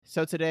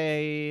So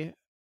today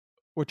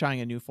we're trying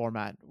a new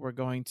format. We're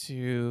going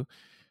to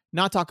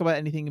not talk about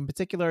anything in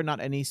particular, not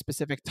any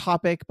specific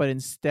topic, but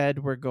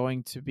instead we're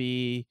going to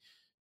be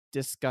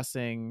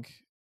discussing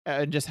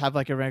and just have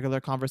like a regular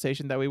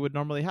conversation that we would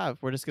normally have.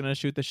 We're just going to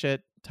shoot the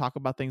shit, talk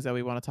about things that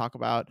we want to talk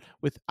about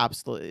with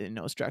absolutely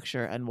no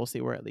structure, and we'll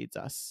see where it leads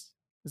us.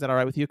 Is that all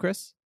right with you,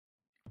 Chris?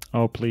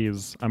 Oh,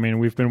 please. I mean,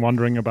 we've been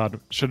wondering about,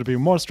 should it be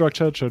more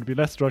structured? Should it be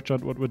less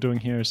structured? What we're doing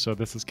here. So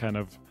this is kind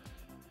of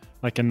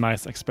like a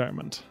nice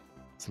experiment.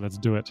 So let's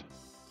do it.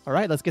 All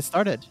right, let's get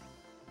started.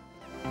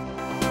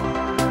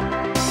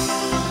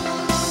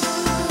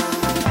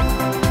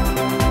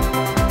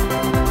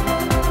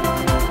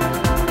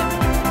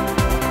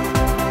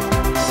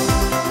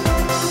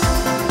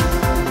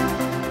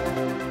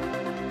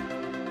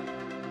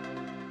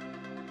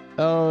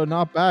 Oh,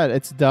 not bad.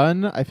 It's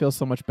done. I feel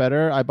so much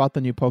better. I bought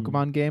the new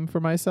Pokemon game for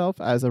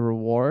myself as a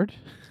reward.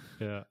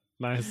 Yeah,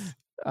 nice.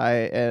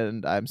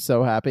 I'm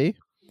so happy.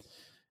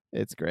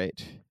 It's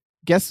great.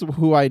 Guess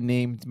who I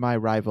named my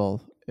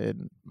rival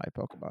in my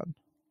Pokemon?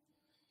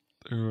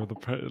 Ooh,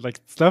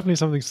 it's definitely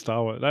something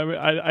Star Wars.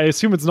 I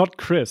assume it's not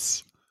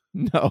Chris.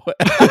 No.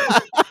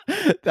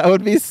 That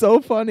would be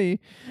so funny.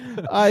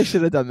 I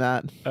should have done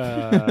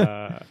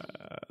that.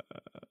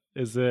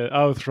 Is it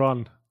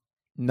Thrawn?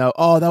 No.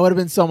 Oh, that would have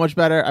been so much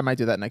better. I might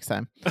do that next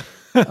time.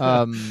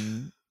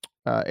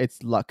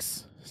 It's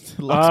Lux.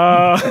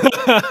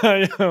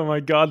 Oh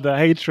my god, the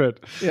hatred.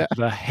 Yeah.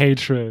 The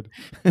hatred.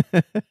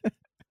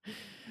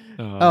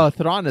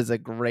 Thrawn is a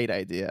great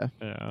idea.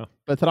 Yeah.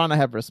 But Thrawn I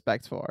have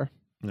respect for.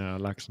 No,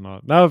 Lux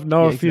not. Now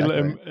Yeah, I feel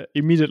exactly.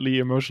 immediately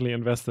emotionally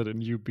invested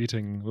in you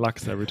beating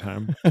Lux every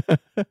time.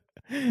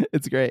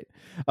 It's great.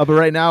 But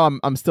right now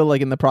I'm still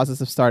like in the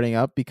process of starting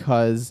up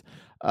because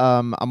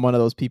I'm one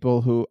of those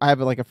people who I have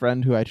like a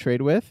friend who I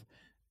trade with,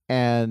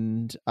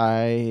 and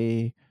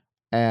I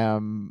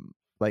am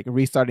like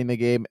restarting the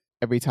game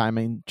every time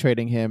I'm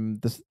trading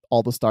him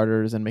all the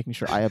starters and making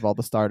sure I have all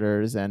the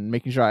starters and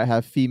making sure I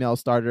have female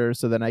starters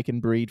so then I can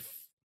breed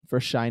for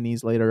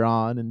shinies later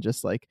on, and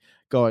just like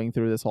going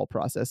through this whole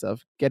process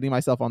of getting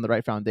myself on the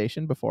right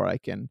foundation before I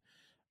can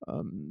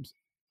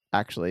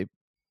actually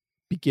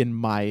begin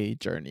my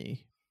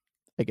journey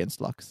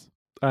against Lux.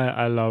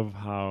 I love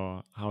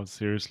how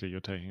seriously you're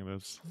taking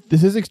this.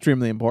 This is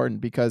extremely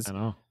important because I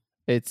know.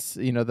 it's,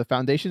 the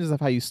foundations of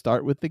how you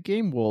start with the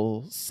game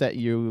will set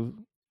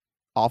you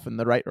off in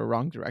the right or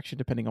wrong direction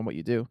depending on what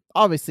you do.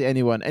 Obviously,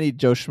 any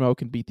Joe Schmo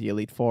can beat the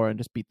Elite Four and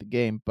just beat the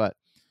game, but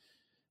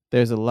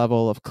there's a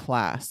level of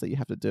class that you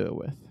have to do it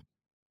with.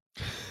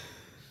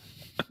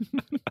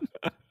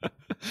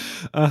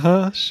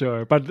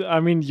 Sure. But I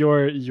mean,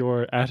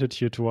 your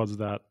attitude towards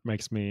that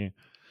makes me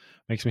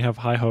have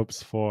high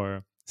hopes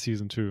for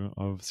season 2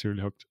 of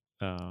Serially Hooked,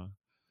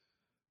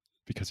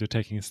 because you're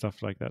taking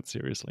stuff like that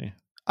seriously.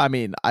 I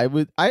mean, I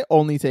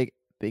only take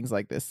things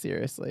like this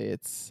seriously.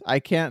 I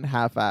can't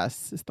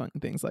half-ass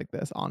things like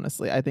this,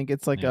 honestly. I think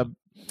it's like a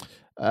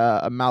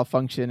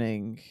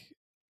malfunctioning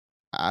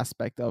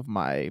aspect of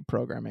my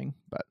programming,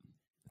 but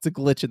it's a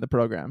glitch in the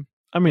program.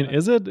 I mean,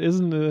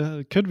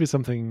 it could be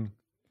something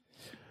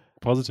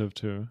positive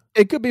too.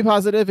 It could be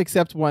positive,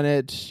 except when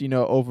it,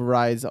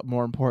 overrides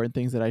more important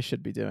things that I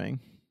should be doing.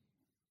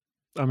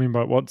 I mean,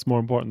 but what's more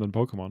important than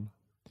Pokemon?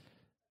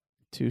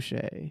 Touche.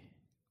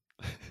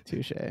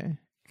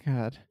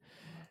 God.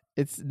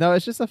 It's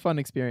just a fun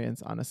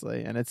experience,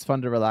 honestly. And it's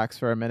fun to relax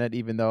for a minute,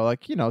 even though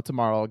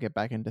tomorrow I'll get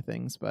back into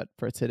things. But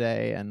for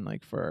today and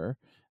for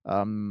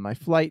my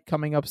flight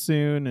coming up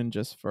soon, and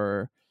just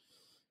for,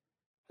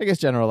 I guess,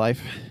 general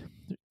life,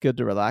 good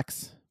to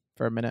relax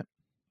for a minute.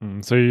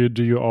 So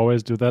do you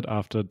always do that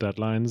after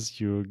deadlines?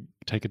 You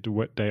take a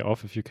day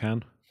off if you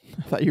can?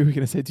 I thought you were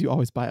going to say, do you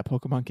always buy a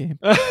Pokemon game?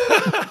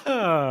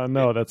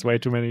 No, that's way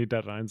too many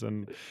deadlines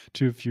and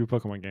too few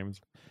Pokemon games.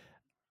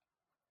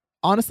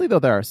 Honestly, though,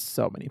 there are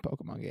so many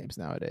Pokemon games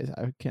nowadays.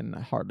 I can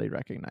hardly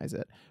recognize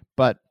it.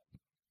 But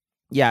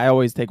yeah, I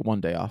always take one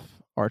day off,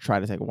 or try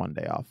to take one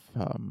day off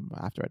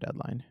after a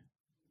deadline.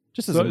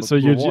 Just as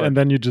and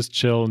then you just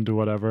chill and do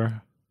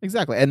whatever.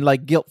 Exactly,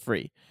 and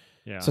guilt-free.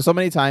 Yeah. So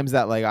many times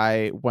that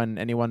when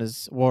anyone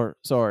is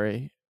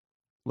sorry,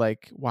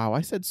 wow,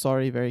 I said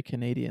sorry very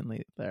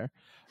Canadianly there.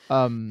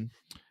 I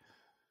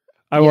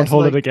won't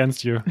hold it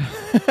against you.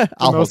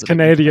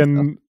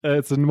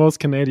 It's the most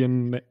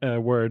Canadian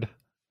word.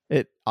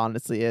 It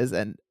honestly is,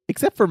 and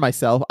except for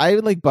myself, I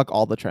buck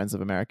all the trends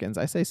of Americans.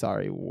 I say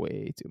sorry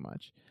way too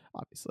much,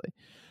 obviously.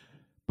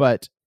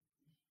 But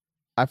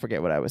I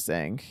forget what I was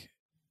saying.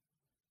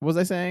 What was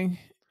I saying?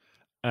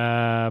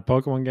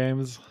 Pokemon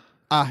games.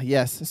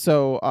 Yes.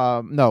 So,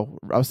 no,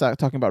 I was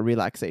talking about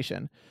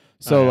relaxation.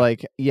 So,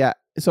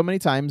 so many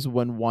times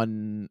when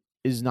one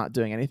is not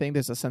doing anything,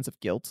 there's a sense of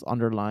guilt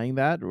underlying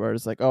that, where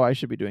it's like, oh, I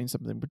should be doing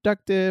something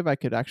productive. I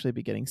could actually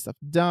be getting stuff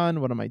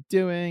done. What am I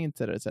doing? Et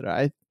cetera, et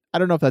cetera. I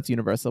don't know if that's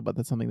universal, but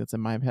that's something that's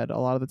in my head a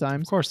lot of the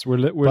times. Of course, we're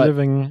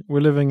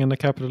living in a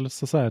capitalist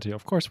society.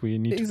 Of course, we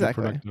need to be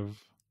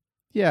productive.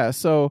 Yeah.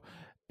 So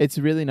it's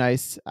really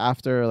nice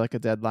after a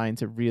deadline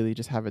to really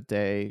just have a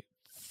day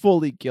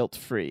fully guilt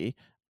free.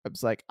 I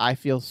was like, I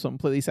feel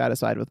completely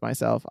satisfied with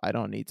myself. I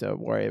don't need to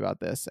worry about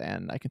this,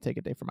 and I can take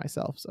a day for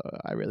myself. So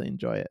I really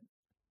enjoy it.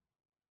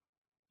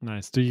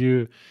 Nice. Do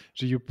you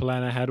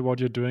plan ahead what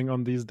you're doing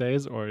on these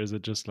days, or is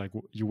it just like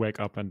you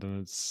wake up and then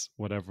it's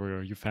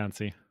whatever you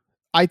fancy?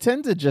 I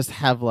tend to just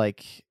have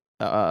like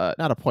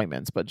not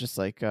appointments, but just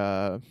like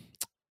just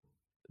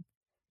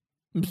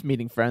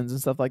meeting friends and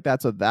stuff like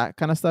that. So that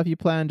kind of stuff you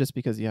plan just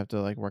because you have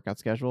to like work out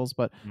schedules.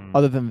 But Mm.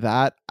 other than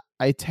that,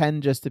 I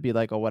tend just to be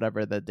like, oh,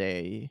 whatever the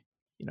day,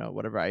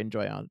 whatever I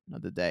enjoy on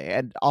the day.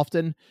 And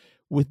often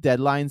with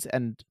deadlines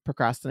and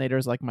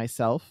procrastinators like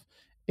myself,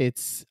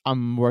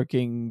 I'm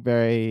working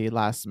very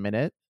last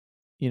minute,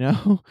 you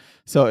know?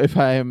 So if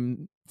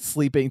I'm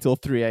sleeping till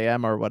 3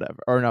 a.m. or whatever,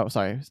 or no,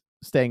 sorry,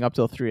 staying up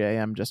till 3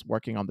 a.m. just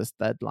working on this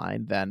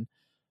deadline, then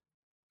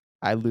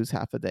I lose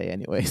half a day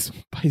anyways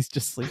by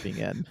just sleeping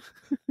in.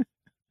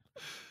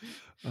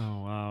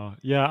 Oh wow.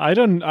 Yeah, I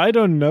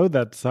don't know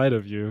that side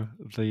of you.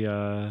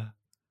 The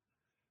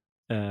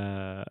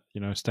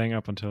staying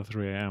up until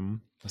 3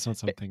 a.m. That's not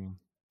something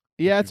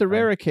I Yeah, do it's a quite.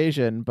 rare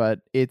occasion,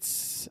 but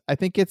I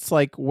think it's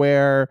like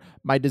where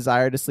my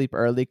desire to sleep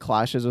early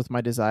clashes with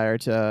my desire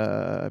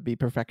to be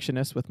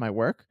perfectionist with my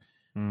work.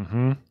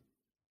 Mm-hmm.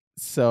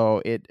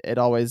 So it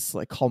always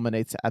like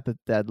culminates at the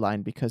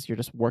deadline because you're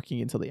just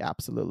working until the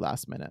absolute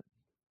last minute.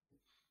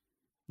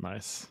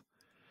 Nice.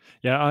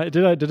 Yeah,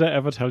 did I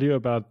ever tell you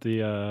about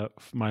the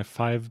my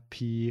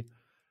 5P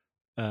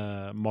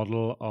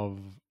model of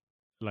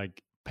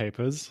like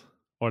papers,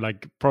 or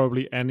like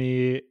probably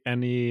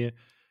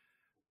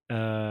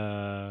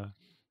uh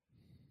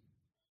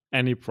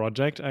any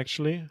project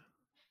actually?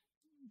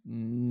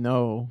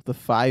 No, the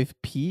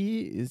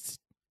 5P is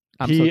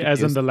I'm so P as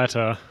in confused. the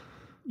letter.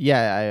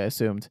 Yeah, I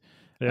assumed.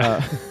 Yeah.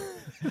 Uh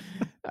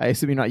I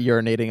assume you're not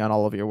urinating on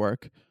all of your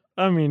work.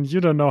 I mean, you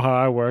don't know how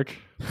I work.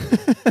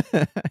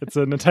 It's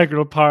an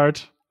integral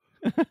part.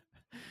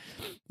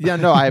 Yeah,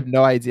 no, I have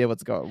no idea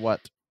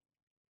what.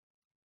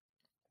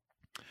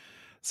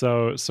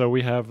 So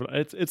we have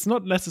it's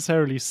not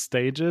necessarily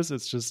stages,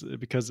 it's just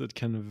because it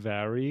can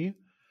vary.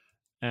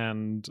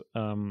 And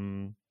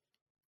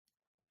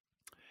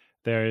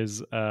there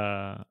is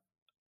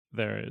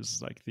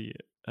like the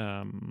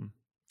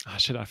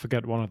shit, I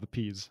forget one of the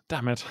P's.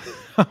 Damn it.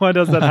 Why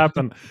does that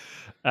happen?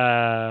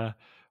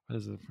 What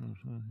is it?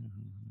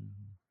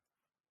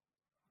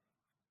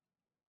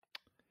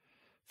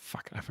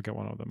 Fuck, I forget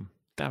one of them.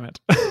 Damn it.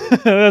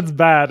 That's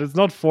bad. It's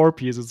not 4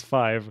 P's, it's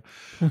 5.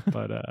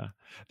 But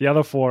the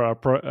other 4 are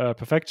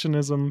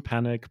perfectionism,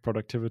 panic,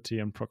 productivity,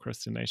 and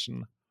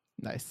procrastination.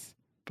 Nice.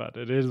 But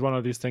it is one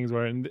of these things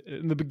where in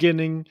the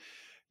beginning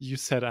you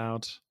set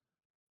out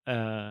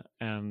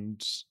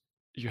and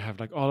you have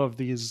like all of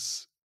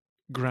these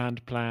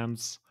grand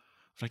plans,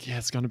 like, yeah,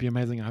 it's going to be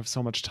amazing, I have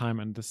so much time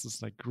and this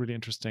is like really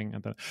interesting,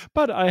 and then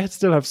but I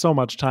still have so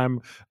much time,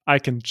 I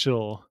can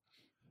chill.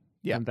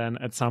 Yeah. And then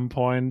at some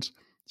point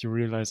you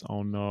realize,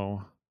 oh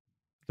no,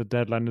 the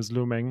deadline is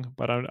looming,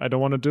 but I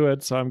don't want to do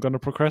it, so I'm going to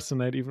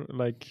procrastinate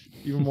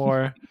even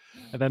more.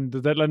 And then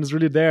the deadline is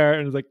really there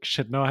and it's like,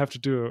 shit, now I have to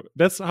do it.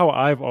 That's how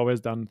I've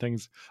always done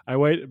things. I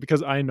wait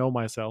because I know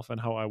myself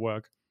and how I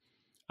work.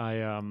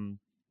 I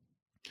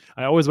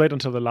always wait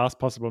until the last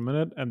possible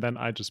minute and then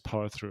I just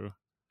power through,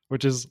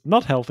 which is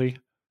not healthy,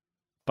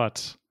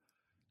 but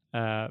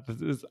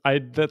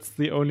that's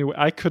the only way.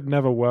 I could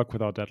never work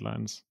without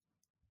deadlines.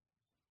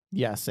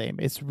 Yeah, same.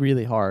 It's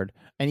really hard.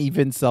 And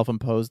even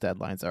self-imposed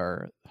deadlines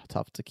are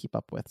tough to keep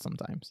up with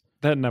sometimes.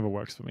 That never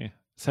works for me.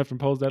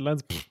 Self-imposed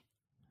deadlines.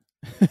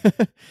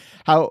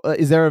 How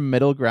is there a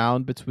middle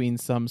ground between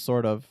some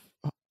sort of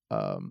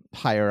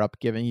higher up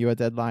giving you a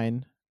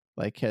deadline?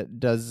 Like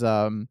does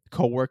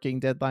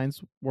co-working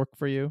deadlines work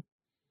for you?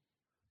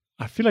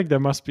 I feel like there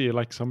must be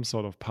like some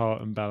sort of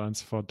power imbalance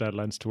for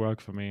deadlines to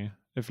work for me.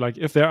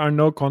 If there are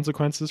no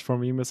consequences for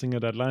me missing a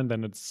deadline,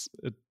 then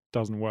it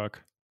doesn't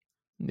work.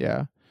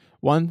 Yeah.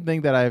 One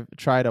thing that I've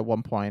tried at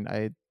one point,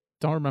 I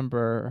don't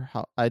remember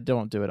how, I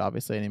don't do it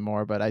obviously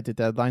anymore, but I did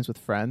deadlines with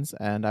friends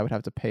and I would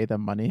have to pay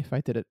them money if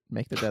I didn't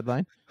make the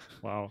deadline.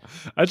 Wow.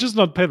 I just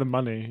not pay the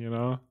money, you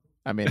know?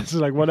 I mean, It's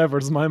like, whatever,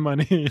 it's my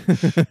money. You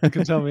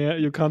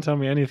can't tell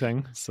me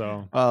anything.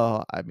 So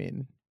well, I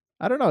mean,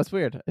 I don't know. It's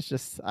weird. It's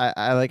just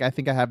I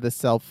think I have this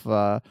self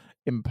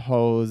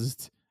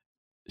imposed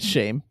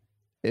shame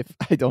if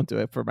I don't do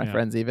it for my yeah.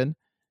 friends, even,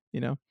 you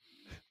know.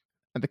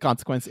 And the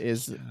consequence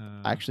is I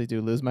Yeah. actually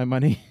do lose my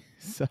money.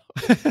 So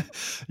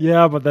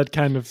Yeah, but that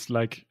kind of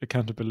like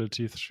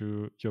accountability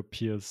through your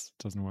peers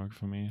doesn't work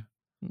for me.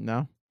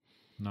 no,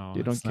 No,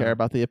 you don't it's care never.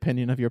 about the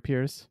opinion of your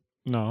peers.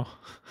 No,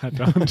 I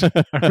don't.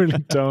 I really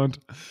don't.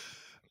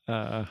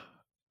 Uh,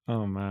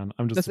 oh man,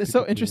 I'm just a It's people so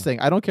pleaser. interesting.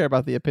 I don't care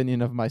about the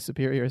opinion of my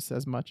superiors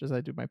as much as I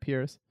do my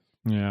peers.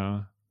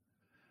 Yeah.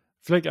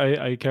 I feel like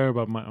I care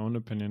about my own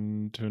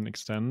opinion to an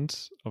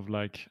extent of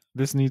like,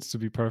 this needs to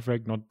be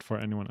perfect, not for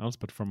anyone else,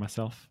 but for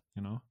myself,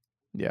 you know?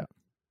 Yeah.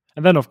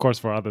 And then, of course,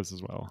 for others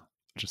as well,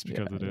 just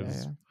Yeah. because it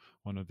is Yeah.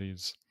 one of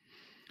these.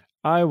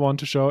 I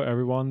want to show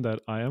everyone that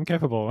I am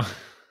capable.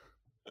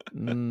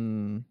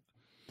 Mm.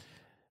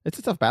 It's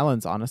a tough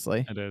balance,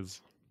 honestly. It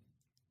is.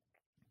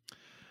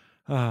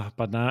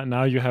 But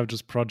now you have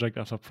just project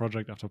after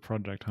project after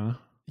project, huh?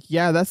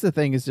 Yeah, that's the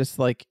thing, is just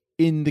like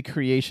in the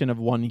creation of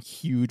one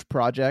huge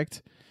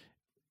project,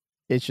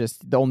 it's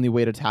just the only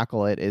way to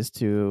tackle it is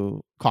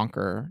to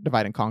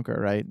divide and conquer,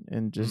 right?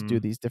 And just do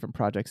these different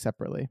projects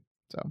separately.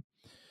 So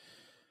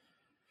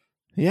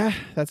yeah,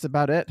 that's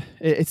about it.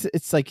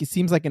 It's like, it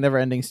seems like a never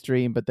ending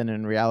stream, but then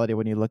in reality,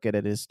 when you look at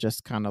it, it's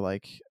just kind of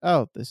like,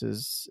 oh, this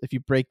is, if you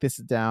break this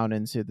down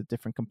into the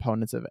different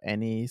components of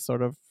any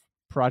sort of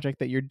project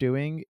that you're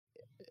doing,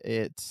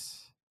 it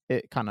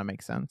kind of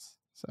makes sense.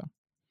 So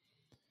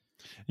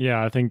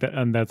yeah, I think that,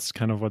 and that's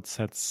kind of what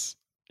sets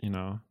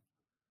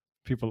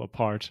people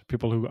apart.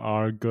 People who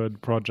are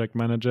good project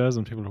managers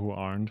and people who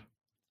aren't.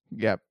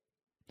 yep,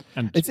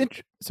 And it's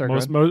sorry, go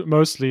ahead.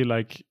 mostly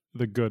like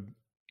the good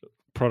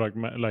project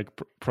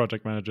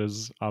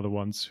managers are the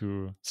ones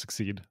who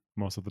succeed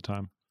most of the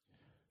time.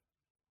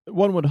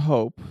 One would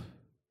hope.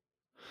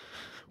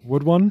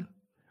 Would one?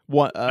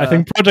 What I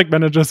think project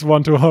managers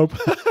want to hope.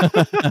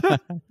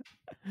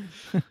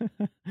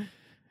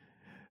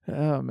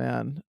 Oh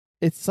man,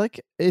 it's like,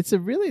 it's a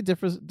really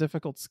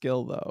difficult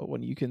skill though,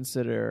 when you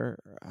consider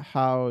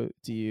how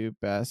do you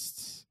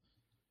best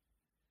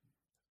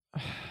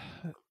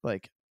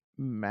like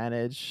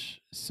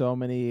manage so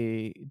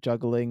many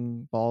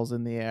juggling balls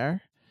in the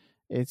air.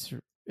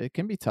 It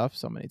can be tough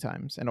so many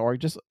times, and or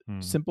just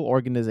simple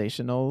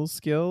organizational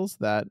skills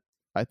that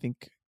I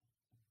think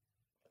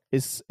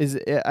is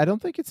I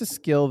don't think it's a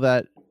skill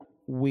that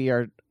we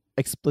are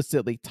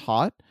explicitly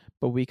taught,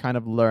 but we kind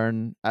of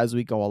learn as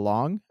we go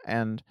along.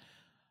 And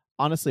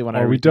honestly, when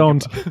or we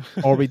don't,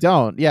 or we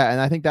don't, yeah.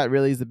 And I think that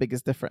really is the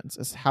biggest difference,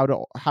 is how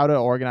to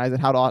organize it,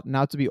 how to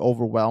not to be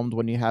overwhelmed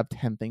when you have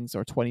 10 things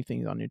or 20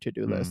 things on your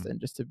to-do list, and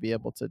just to be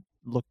able to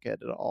look at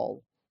it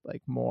all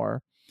like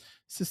more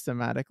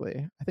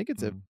systematically. I think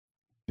it's a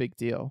big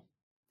deal.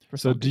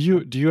 So do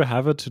you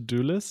have a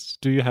to-do list?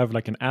 Do you have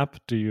like an app?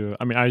 I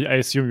mean, I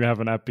assume you have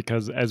an app,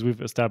 because as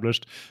we've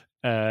established,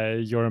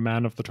 you're a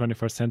man of the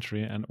 21st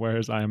century, and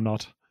whereas I am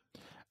not.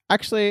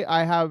 Actually,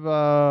 I have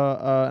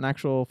an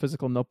actual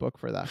physical notebook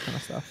for that kind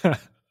of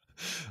stuff.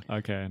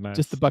 Okay, nice.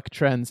 Just to buck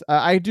trends.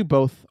 I do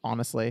both,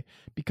 honestly,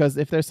 because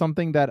if there's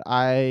something that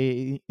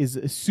is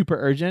super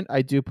urgent,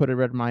 I do put a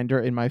reminder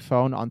in my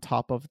phone on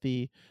top of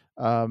the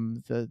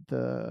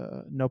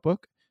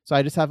notebook. So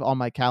I just have on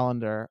my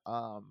calendar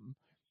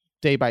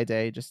day by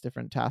day, just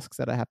different tasks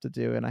that I have to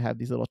do, and I have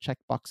these little check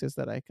boxes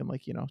that I can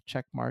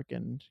check mark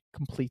and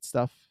complete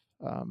stuff.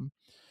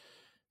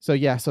 So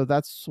yeah, so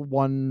that's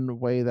one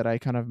way that I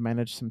kind of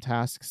manage some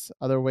tasks.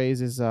 Other ways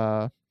is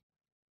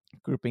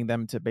grouping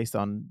them based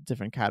on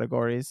different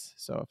categories.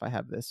 So if I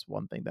have this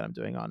one thing that I'm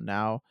doing on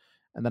now,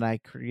 and then I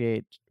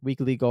create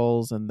weekly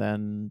goals and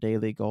then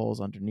daily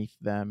goals underneath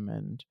them,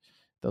 and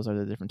those are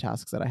the different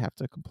tasks that I have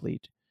to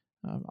complete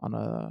on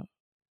a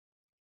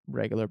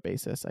regular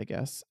basis, I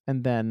guess.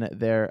 And then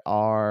there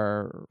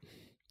are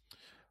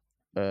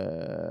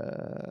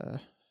no,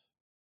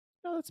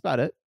 that's about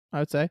it, I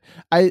would say.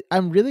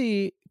 I'm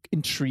really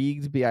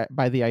intrigued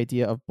by the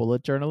idea of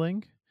bullet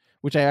journaling,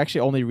 which I actually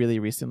only really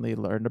recently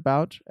learned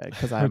about,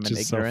 because I'm an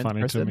ignorant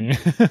person. To me.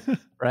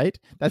 Right?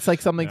 That's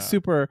like something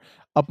super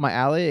up my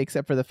alley,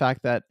 except for the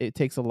fact that it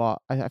takes a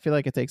lot. I feel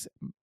like it takes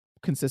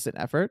consistent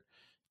effort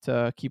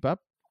to keep up,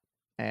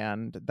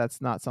 and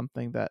that's not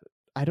something that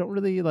I don't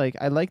really like.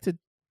 I like to,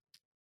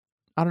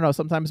 I don't know,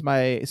 sometimes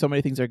so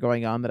many things are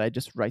going on that I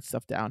just write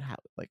stuff down,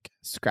 like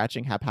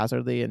scratching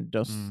haphazardly, and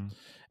just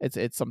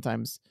it's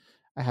sometimes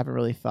I haven't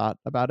really thought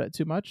about it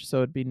too much. So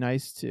it'd be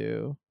nice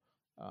to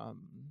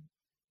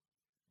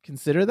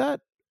consider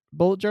that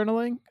bullet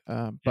journaling.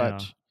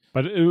 But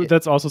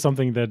that's also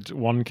something that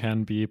one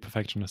can be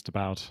perfectionist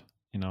about.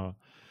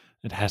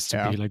 It has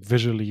to be like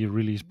visually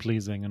really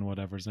pleasing and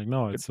whatever. It's like,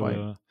 no, it's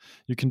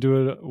you can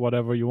do it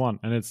whatever you want,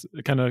 and it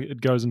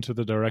goes into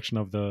the direction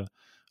of the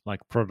like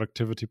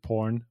productivity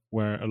porn,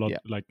 where a lot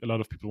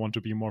of people want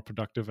to be more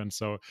productive, and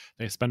so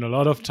they spend a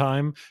lot of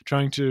time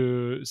trying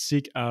to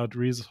seek out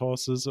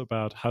resources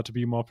about how to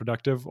be more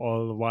productive,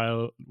 all the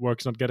while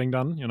work's not getting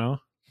done.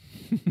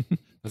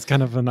 That's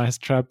kind of a nice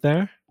trap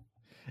there.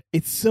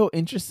 It's so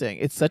interesting.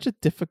 It's such a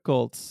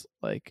difficult,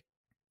 like,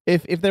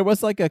 if there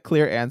was like a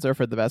clear answer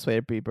for the best way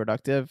to be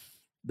productive,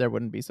 there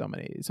wouldn't be so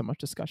much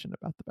discussion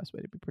about the best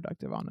way to be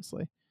productive,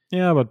 honestly.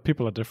 Yeah, but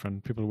people are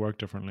different. People work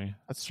differently.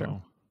 That's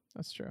true.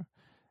 That's true.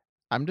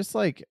 I'm just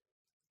like,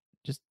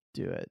 just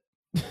do it.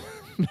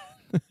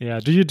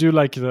 Yeah. Do you do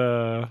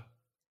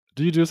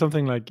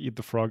something like eat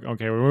the frog?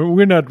 Okay,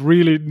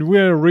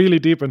 we're really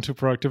deep into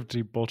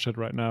productivity bullshit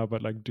right now,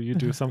 but like, do you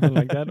do something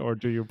like that, or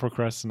do you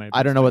procrastinate?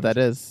 I don't know what that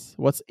is.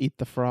 What's eat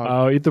the frog?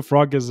 Oh, eat the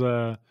frog is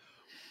a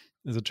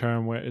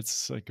term where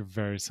it's like a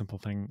very simple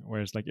thing,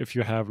 where it's like, if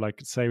you have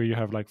like, say you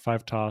have like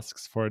 5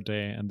 tasks for a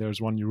day, and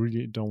there's one you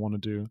really don't want to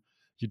do,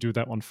 you do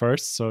that one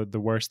first, so the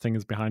worst thing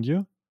is behind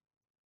you.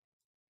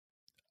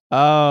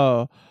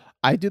 Oh,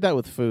 I do that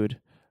with food.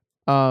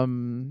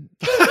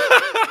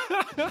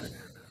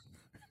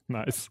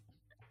 Nice.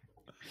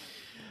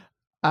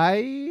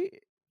 I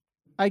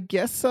I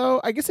guess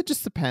so. I guess it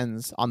just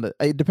depends on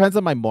it depends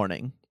on my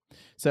morning.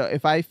 So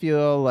if I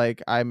feel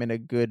like I'm in a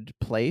good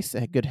place,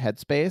 a good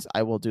headspace,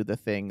 I will do the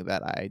thing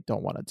that I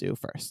don't want to do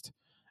first,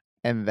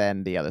 and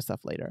then the other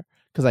stuff later,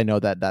 because I know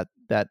that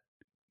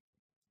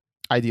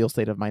ideal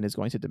state of mind is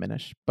going to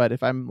diminish. But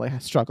if I'm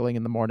like struggling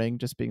in the morning,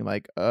 just being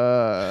like,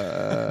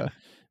 then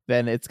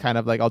it's kind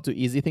of like I'll do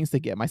easy things to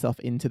get myself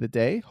into the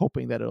day,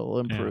 hoping that it'll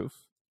Yeah. improve.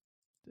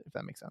 If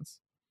that makes sense.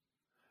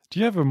 Do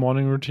you have a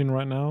morning routine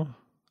right now?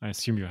 I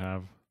assume you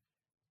have.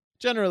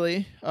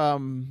 Generally,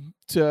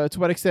 to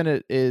what extent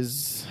it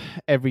is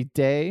every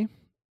day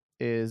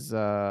is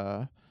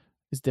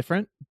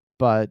different,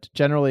 but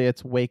generally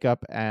it's wake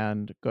up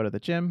and go to the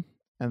gym,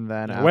 and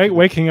then Yeah, after the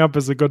waking up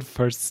is a good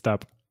first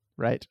step.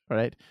 right,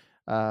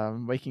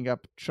 waking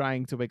up,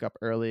 trying to wake up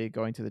early,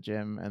 going to the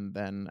gym, and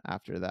then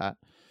after that,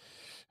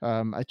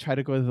 I try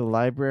to go to the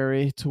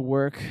library to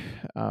work,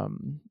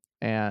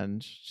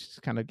 and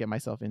just kind of get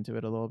myself into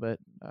it a little bit.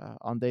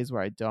 On days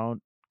where I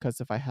don't, because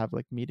if I have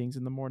like meetings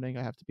in the morning,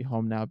 I have to be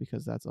home now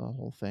because that's a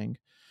whole thing.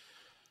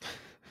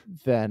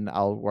 Then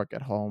I'll work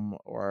at home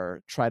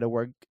or try to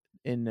work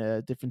in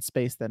a different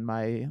space than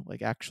my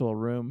like actual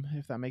room,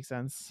 if that makes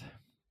sense.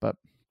 But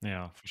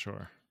Yeah, for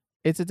sure.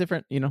 it's a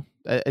different,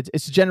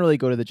 it's generally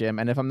go to the gym.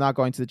 And if I'm not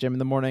going to the gym in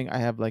the morning, I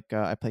have like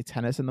I play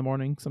tennis in the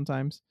morning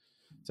sometimes.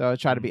 So I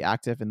try to be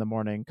active in the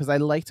morning because I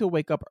like to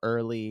wake up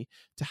early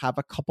to have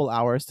a couple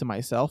hours to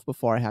myself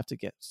before I have to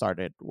get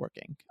started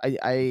working.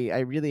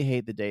 I really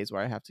hate the days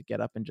where I have to get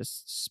up and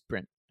just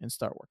sprint and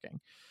start working.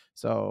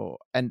 So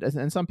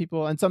and some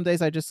people, and some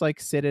days I just like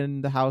sit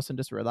in the house and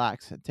just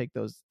relax and take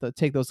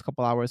those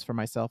couple hours for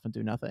myself and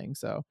do nothing.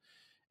 So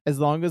as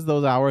long as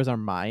those hours are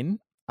mine,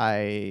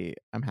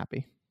 I'm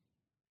happy.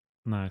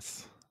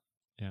 Nice.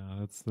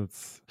 Yeah,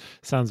 that's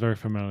sounds very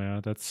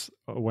familiar. That's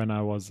when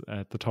I was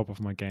at the top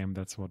of my game.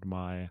 That's what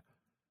my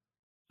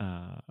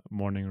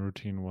morning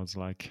routine was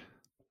like.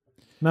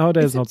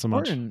 Nowadays, It's not so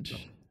much. important.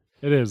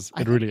 It is.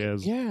 I It think really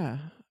is. yeah.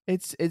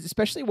 It's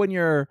especially when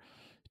you're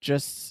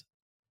just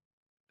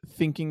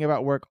thinking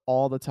about work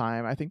all the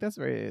time. I think that's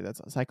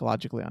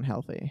psychologically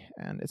unhealthy,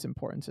 and it's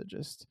important to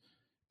just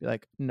be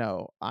like,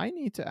 no, I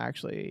need to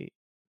actually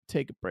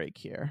take a break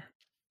here.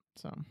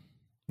 So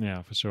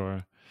Yeah, for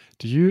sure.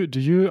 Do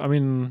you I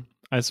mean,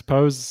 I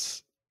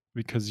suppose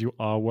because you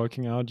are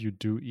working out, you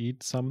do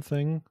eat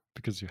something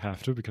because you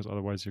have to, because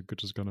otherwise you're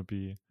just going to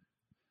be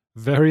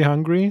very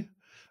hungry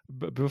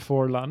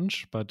before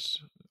lunch. But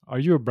are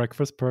you a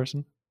breakfast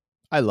person?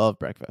 I love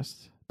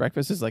breakfast.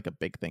 Breakfast is like a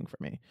big thing for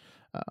me.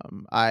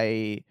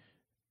 I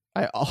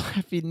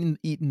have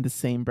eaten the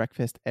same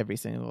breakfast every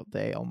single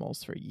day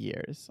almost for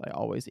years. I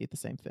always eat the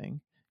same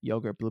thing: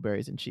 yogurt,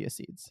 blueberries, and chia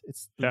seeds.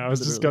 It's Yeah, I was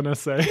just literally gonna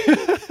say.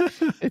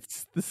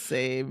 it's the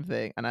same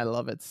thing, and I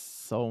love it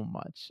so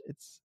much.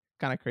 It's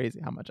kind of crazy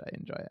how much I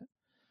enjoy it.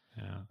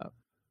 Yeah. Uh,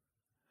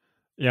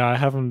 Yeah, I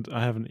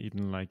haven't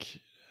eaten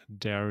like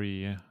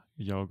dairy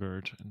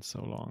yogurt in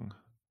so long.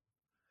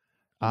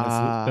 And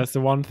Ah, that's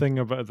the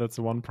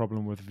one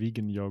problem with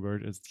vegan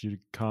yogurt is you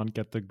can't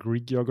get the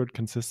Greek yogurt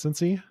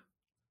consistency.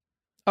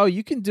 oh,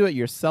 you can do it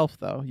yourself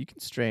though. You can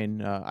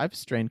strain. I've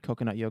strained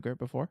coconut yogurt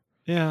before.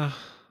 Yeah.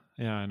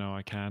 Yeah, I know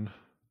I can.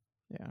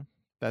 Yeah,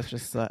 that's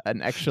just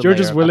an extra You're layer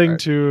just of willing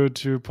effort.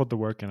 to put the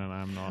work in and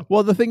I'm not.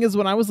 Well, the thing is,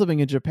 when I was living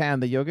in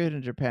Japan, the yogurt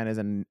in Japan is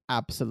an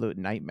absolute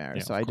nightmare.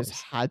 Yeah, So of I just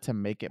course. had to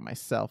make it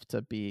myself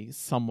to be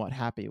somewhat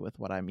happy with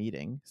what I'm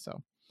eating.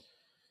 So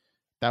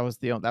that was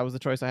the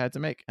choice I had to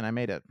make, and I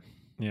made it.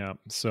 Yeah.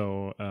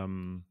 So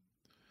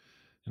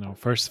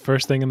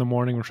first thing in the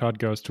morning Rashad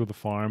goes to the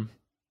farm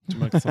to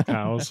milk some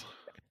cows.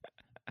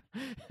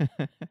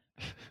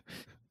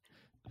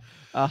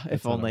 If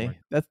That's how that only.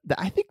 works.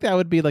 I think that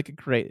would be like a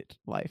great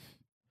life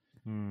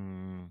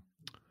Hmm.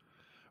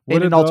 in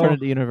Would an it though?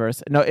 alternate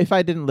universe. No, if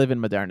I didn't live in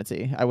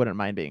modernity, I wouldn't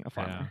mind being a Yeah.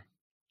 farmer.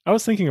 I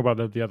was thinking about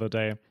that the other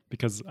day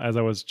because as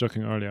I was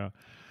joking earlier,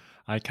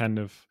 I kind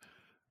of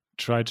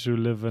try to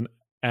live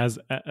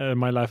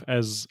my life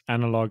as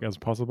analog as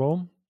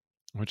possible,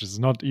 which is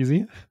not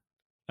easy.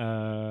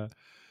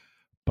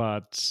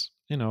 But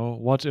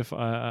what if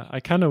I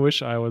kind of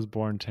wish I was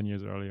born 10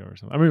 years earlier or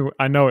something. I mean,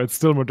 I know it's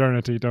still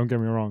modernity, don't get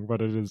me wrong,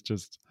 but it is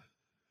just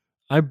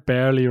I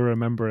barely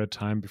remember a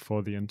time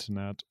before the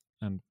internet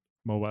and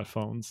mobile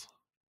phones.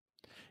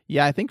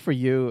 Yeah, I think for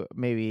you,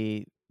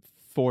 maybe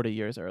 40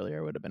 years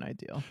earlier would have been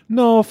ideal.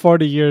 No,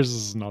 40 years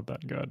is not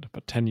that good,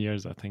 but 10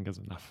 years I think is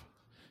enough.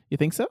 You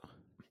think so?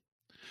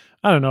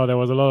 I don't know, there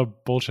was a lot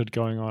of bullshit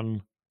going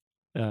on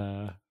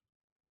uh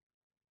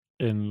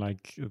in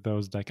like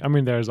those I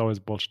mean, there's always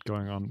bullshit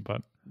going on,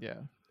 but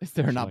Yeah. Is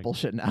there I feel not like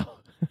bullshit now?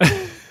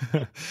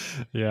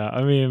 yeah,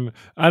 I mean,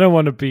 I don't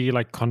want to be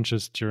like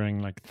conscious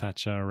during like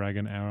Thatcher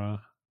Reagan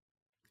era,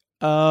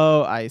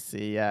 Oh, I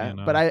see. Yeah.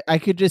 you But know. I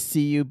could just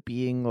see you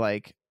being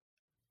like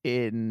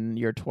in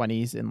your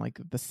 20s in like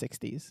the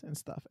 60s and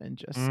stuff, and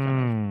just kind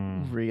of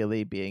Mm.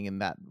 really being in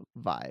that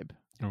vibe.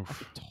 I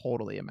could Oof.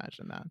 totally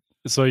imagine that.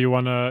 So you're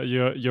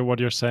what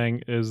you're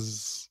saying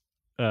is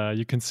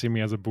you can see me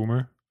as a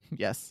boomer.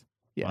 Yes.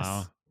 Wow.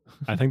 Yes.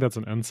 I think that's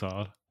an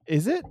insult.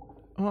 Is it?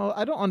 Well,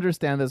 I don't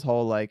understand this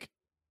whole like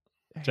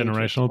hatred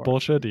Generational toward.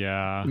 bullshit.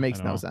 Yeah, It makes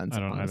I no know. sense, I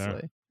don't either.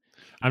 honestly.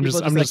 I'm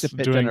People just like to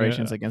pit doing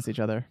generations it. against each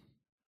other.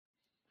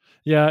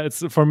 Yeah,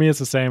 it's for me. It's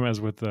the same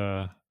as with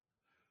the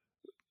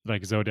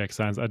like zodiac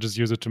signs. I just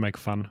use it to make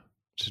fun,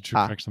 to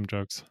Ah. crack some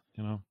jokes.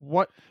 You know.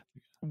 What?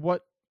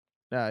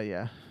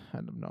 Yeah, I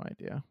have no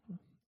idea.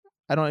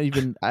 I don't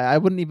even. I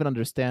wouldn't even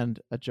understand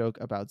a joke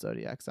about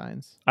zodiac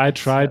signs. I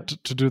tried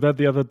to do that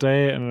the other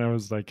day, and I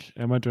was like,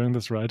 "Am I doing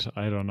this right?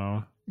 I don't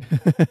know."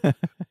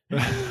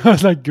 I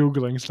was like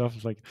googling stuff. I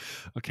was like,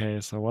 okay,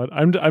 so what?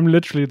 I'm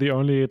literally the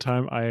only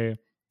time I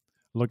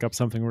look up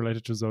something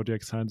related to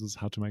zodiac signs is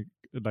how to make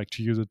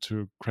to use it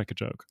to crack a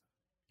joke.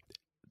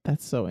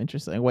 That's so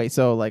interesting. Wait,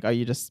 so like, are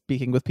you just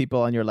speaking with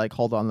people and you're like,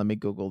 hold on, let me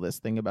Google this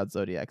thing about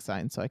zodiac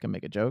signs so I can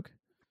make a joke?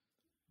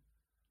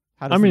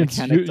 How does I the mean, it's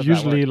mechanics of that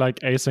usually work? like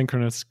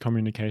asynchronous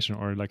communication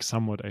or like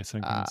somewhat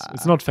asynchronous.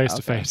 It's not face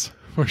to face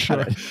for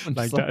sure.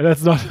 Like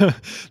that's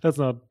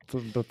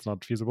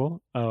not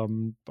feasible.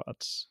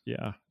 But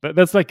yeah,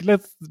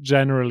 that's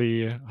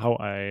generally how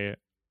I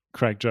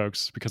crack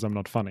jokes because I'm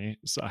not funny,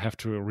 so I have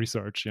to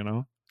research. You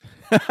know.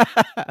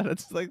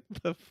 That's like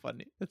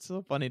it's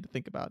so funny to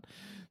think about.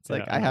 It's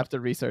like Yeah, I have to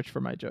research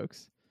for my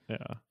jokes.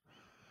 Yeah,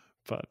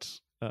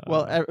 but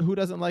well, who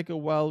doesn't like a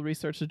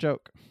well-researched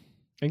joke?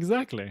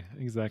 Exactly.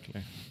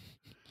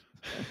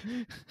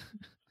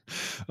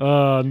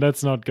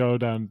 Let's not go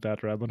down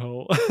that rabbit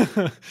hole.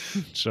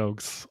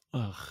 Jokes.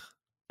 Ugh.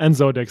 And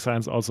zodiac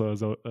signs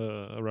also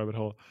a rabbit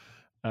hole.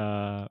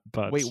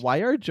 But wait, why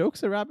are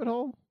jokes a rabbit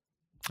hole?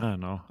 I don't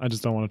know. I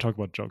just don't want to talk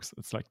about jokes.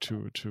 It's like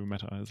too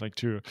meta. It's like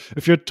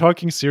if you're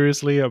talking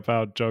seriously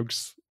about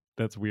jokes,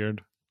 that's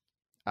weird.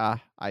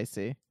 Ah, I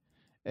see.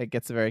 It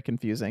gets very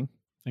confusing.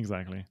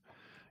 Exactly.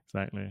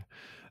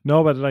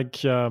 No, but like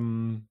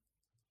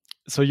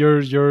so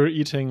you're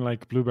eating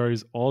like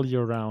blueberries all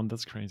year round.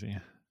 That's crazy.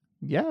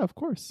 Yeah, of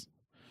course.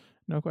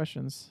 No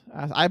questions.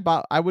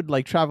 I would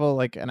like travel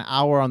like an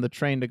hour on the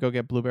train to go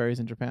get blueberries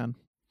in Japan.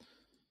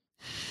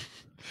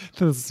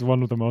 This is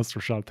one of the most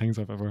Rashad things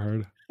I've ever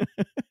heard.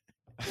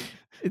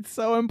 It's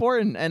so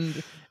important.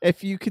 And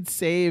if you could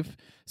save,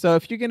 so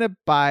if you're going to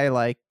buy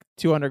like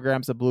 200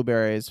 grams of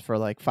blueberries for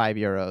like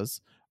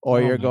 €5,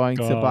 or you're going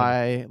to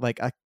buy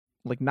like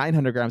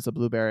 900 grams of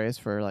blueberries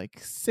for like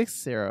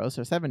 €6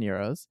 or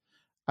 €7,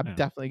 I'm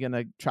definitely going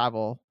to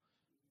travel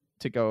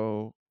to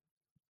go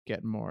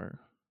get more.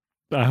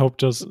 I hope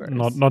just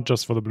not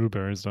just for the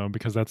blueberries though,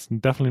 because that's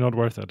definitely not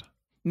worth it.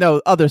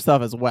 No, other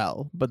stuff as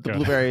well, but the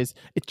blueberries,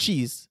 it's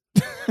cheese.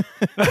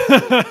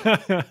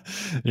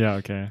 Yeah,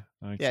 okay.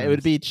 It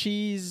would be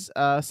cheese,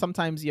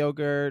 sometimes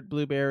yogurt,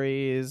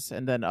 blueberries,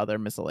 and then other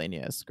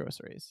miscellaneous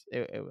groceries.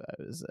 It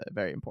was a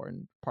very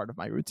important part of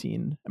my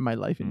routine and my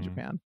life in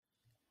Japan.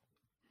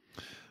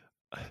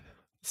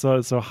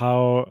 So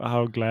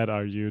how glad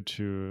are you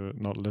to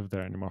not live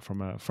there anymore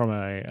from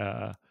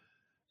a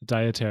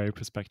dietary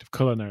perspective,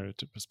 culinary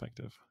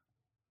perspective?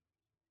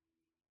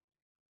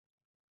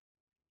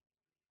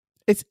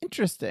 It's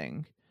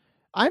interesting.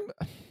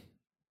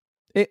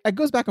 It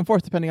goes back and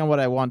forth depending on what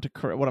I want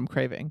what I'm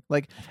craving.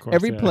 Like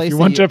every place, if you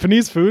want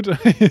Japanese food,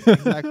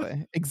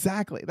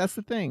 exactly. That's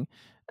the thing,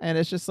 and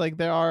it's just like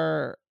there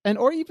are,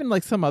 or even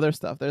like some other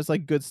stuff. There's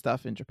like good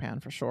stuff in Japan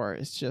for sure.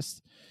 It's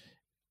just,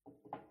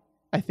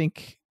 I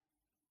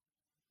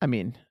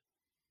mean,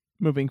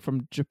 moving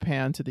from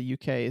Japan to the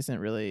UK isn't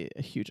really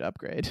a huge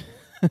upgrade.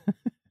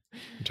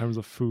 In terms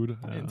of food.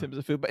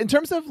 But in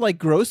terms of like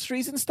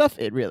groceries and stuff,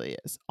 it really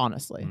is,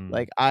 honestly.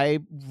 Like I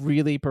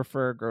really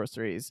prefer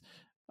groceries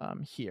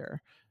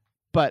here.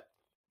 But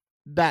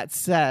that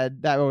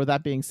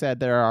being said,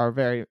 there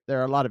are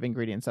a lot of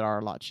ingredients that are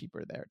a lot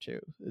cheaper there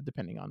too,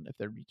 depending on if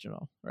they're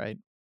regional, right?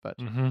 But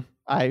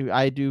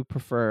I do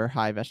prefer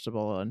high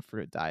vegetable and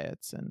fruit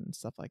diets and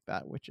stuff like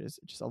that, which is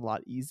just a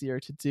lot easier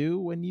to do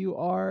when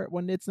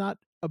it's not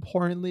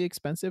abhorrently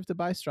expensive to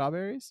buy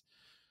strawberries.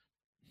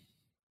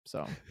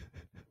 So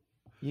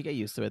you get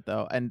used to it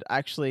though. And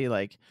actually,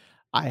 like,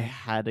 I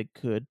had a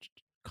good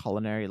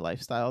culinary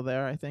lifestyle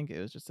there. I think it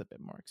was just a bit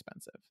more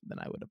expensive than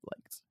I would have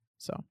liked.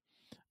 So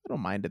I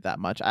don't mind it that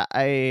much.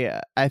 I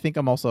think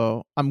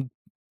I'm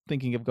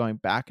thinking of going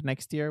back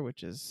next year,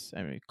 which is,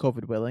 I mean,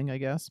 COVID willing, I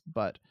guess,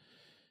 but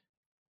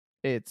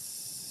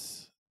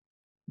it's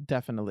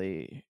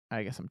definitely,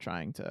 I guess I'm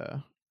trying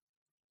to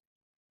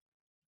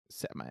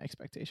set my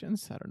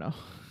expectations. I don't know.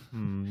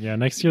 Yeah,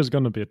 next year is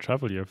going to be a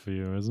travel year for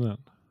you, isn't it?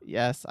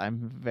 Yes,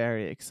 I'm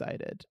very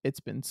excited. It's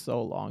been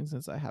so long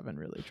since I haven't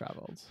really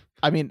traveled.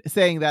 I mean,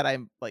 saying that, I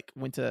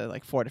went to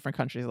like 4 different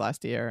countries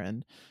last year,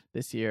 and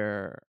this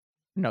year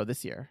or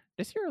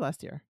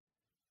last year?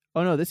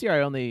 Oh no, this year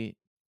I only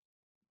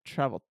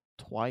traveled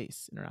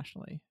twice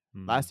internationally.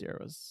 Last year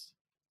was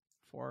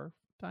 4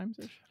 times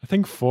ish. I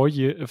think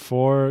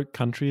 4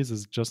 countries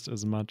is just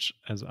as much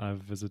as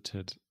I've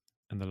visited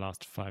in the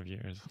last 5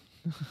 years.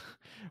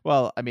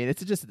 Well, I mean,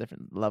 it's just a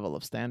different level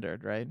of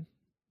standard, right?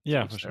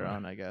 Yeah, for sure.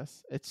 I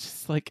guess it's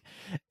just like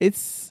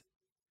it's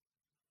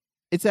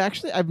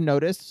actually, I've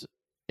noticed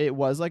it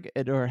was like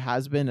it or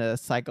has been a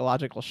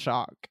psychological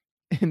shock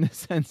in the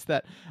sense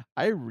that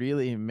I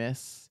really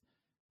miss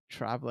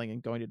traveling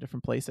and going to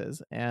different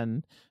places.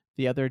 And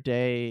the other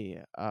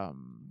day,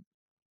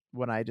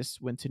 when I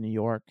just went to New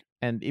York,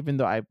 and even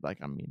though I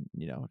mean,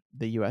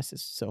 the US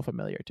is so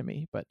familiar to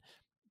me, but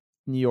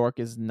New York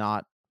is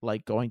not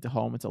like going to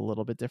home. It's a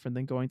little bit different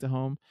than going to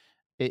home.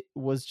 It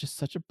was just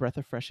such a breath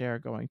of fresh air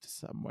going to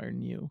somewhere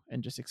new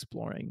and just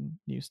exploring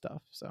new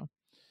stuff. So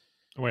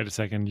Wait a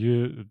second,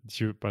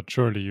 but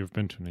surely you've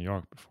been to New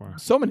York before.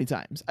 so many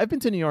times. I've been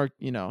to New York,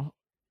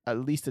 at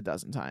least a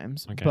dozen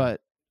times, Okay.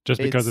 but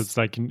Just because it's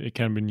like it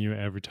can be new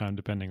every time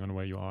depending on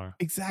where you are.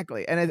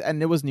 exactly.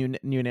 And it was new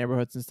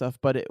neighborhoods and stuff,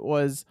 but it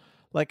was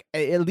like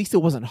at least it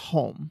wasn't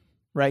home,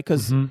 right?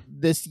 Cuz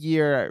this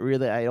year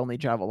really I only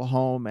travel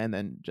home and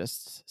then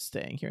just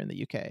staying here in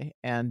the UK.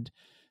 And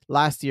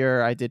last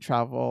year I did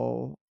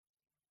travel.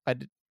 I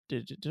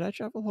did I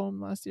travel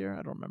home last year?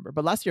 I don't remember.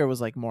 But last year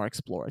was like more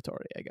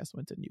exploratory, I guess.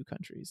 Went to new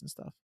countries and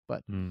stuff.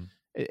 But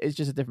it's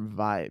just a different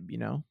vibe,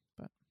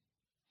 But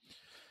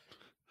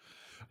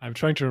I'm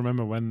trying to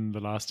remember when the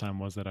last time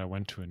was that I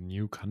went to a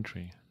new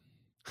country.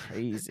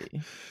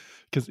 Crazy.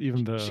 Because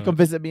even you should come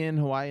visit me in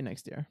Hawaii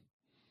next year.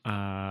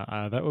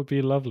 That would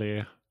be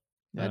lovely.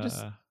 Yeah,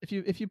 just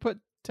if you put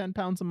 10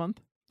 pounds a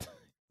month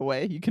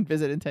away, you can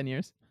visit in 10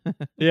 years.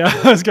 Yeah,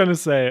 I was gonna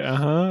say,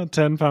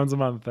 10 pounds a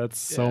month. That's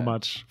so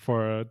much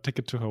for a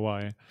ticket to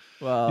Hawaii.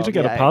 Well, you need to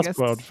get a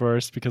passport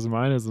first because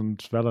mine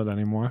isn't valid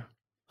anymore.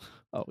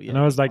 Oh yeah. And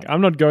I was like,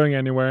 I'm not going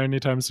anywhere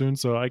anytime soon,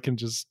 so I can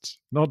just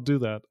not do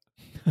that.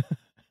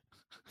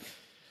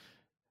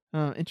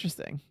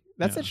 Interesting.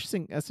 That's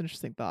interesting. That's an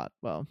interesting thought.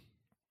 Well,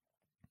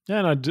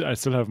 yeah, and I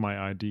still have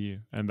my ID,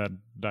 and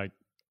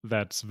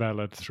that's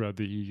valid throughout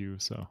the EU.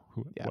 So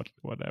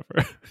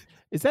whatever.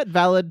 Is that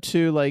valid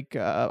to like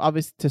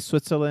obviously to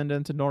Switzerland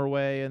and to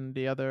Norway and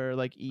the other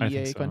like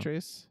EEA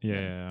countries?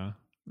 Yeah.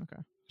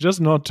 Okay. Just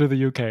not to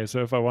the UK.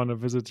 So if I want to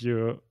visit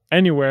you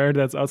anywhere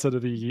that's outside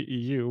of the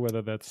EU,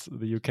 whether that's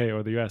the UK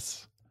or the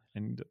US,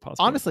 I need a passport.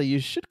 Honestly, you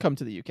should come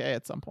to the UK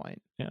at some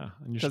point. Yeah,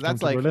 and you should come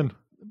to Berlin.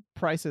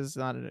 Price is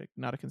not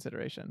a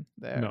consideration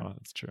there. No,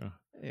 that's true.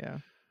 Yeah,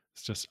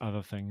 it's just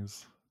other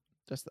things.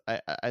 Just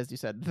as you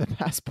said, the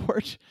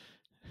passport.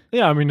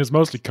 Yeah, I mean it's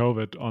mostly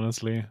COVID,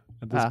 honestly,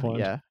 at this point.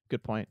 Yeah,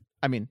 good point.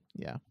 I mean,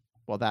 yeah.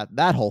 Well,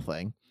 that whole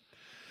thing.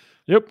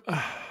 Yep.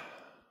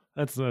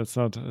 That's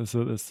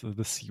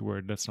the C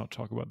word. Let's not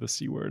talk about the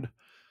C word.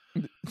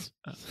 I'm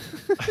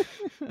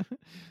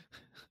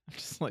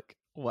just like,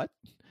 what?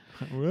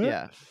 What?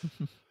 Yeah.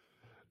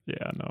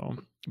 Yeah, no.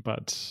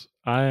 But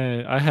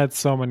I had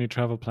so many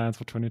travel plans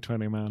for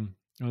 2020, man.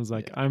 I was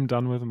like, I'm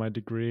done with my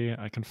degree.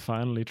 I can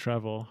finally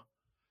travel.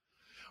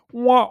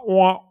 Wah,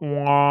 wah,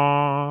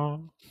 wah.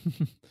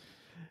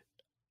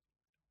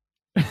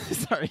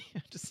 Sorry,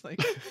 I'm just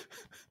like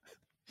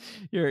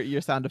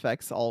your sound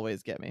effects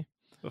always get me.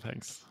 Oh,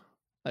 thanks.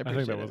 I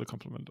think that was a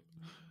compliment.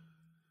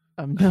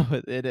 No,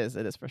 it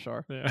is for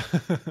sure. Yeah.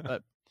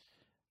 But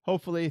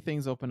hopefully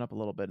things open up a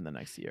little bit in the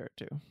next year or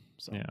two.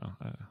 So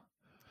yeah,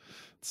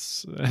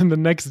 it's in the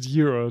next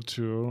year or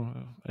two,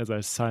 as I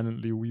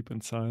silently weep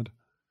inside.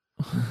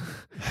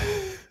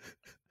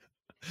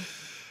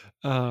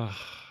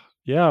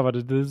 Yeah, but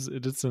it is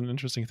an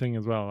interesting thing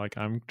as well. Like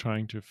I'm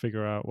trying to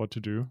figure out what to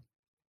do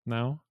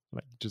now,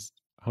 like just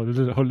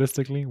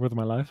holistically with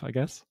my life, I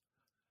guess.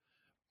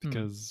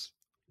 Because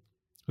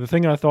the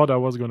thing I thought I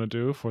was going to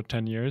do for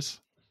 10 years,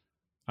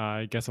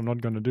 I guess I'm not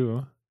going to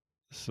do.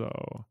 So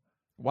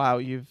wow,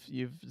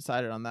 you've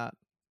decided on that.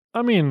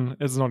 I mean,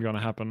 it's not going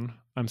to happen.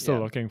 I'm still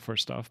looking for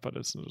stuff, but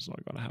it's just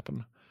not going to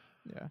happen.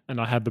 Yeah.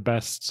 And I had the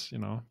best,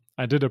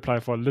 I did apply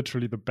for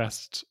literally the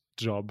best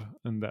job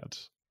in that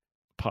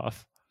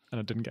path, and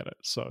I didn't get it.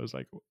 So I was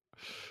like,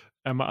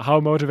 how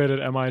motivated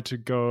am I to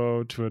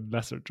go to a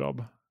lesser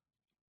job?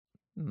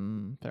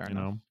 Fair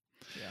enough.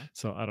 Yeah.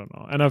 So I don't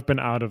know. And I've been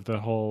out of the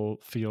whole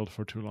field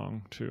for too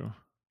long to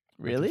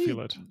really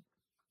feel it.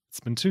 It's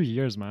been 2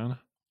 years, man.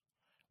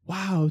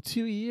 Wow,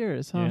 2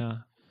 years, huh? Yeah.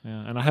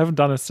 Yeah, and I haven't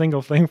done a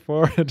single thing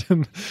for it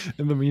in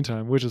the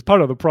meantime, which is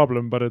part of the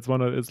problem. But it's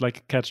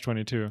like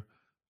catch-22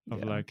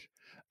 of like,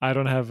 I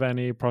don't have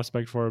any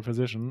prospect for a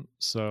position,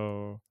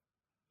 so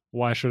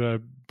why should I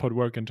put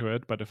work into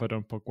it? But if I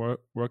don't put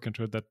work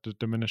into it, that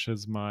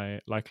diminishes the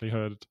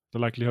likelihood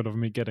of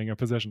me getting a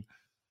position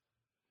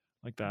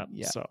like that.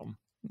 Yeah. So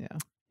yeah,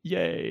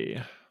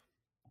 yay.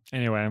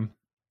 Anyway,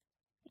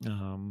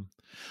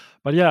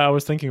 but yeah, I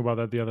was thinking about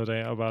that the other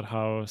day about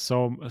how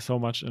so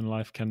much in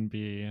life can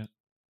be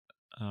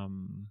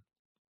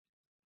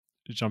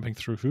jumping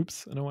through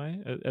hoops in a way,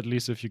 at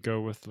least if you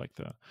go with like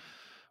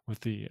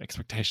the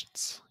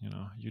expectations,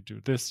 you do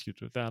this, you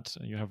do that,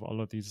 and you have all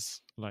of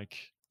these like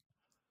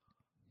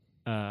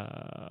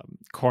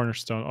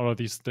cornerstone, all of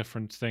these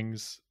different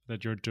things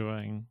that you're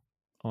doing,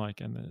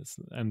 like, and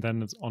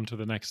then it's on to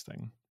the next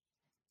thing,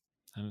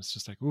 and it's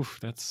just like, oof,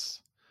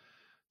 it's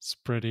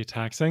pretty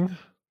taxing.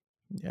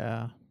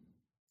 I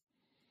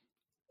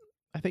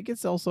think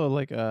it's also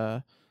like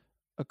a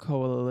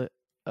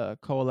a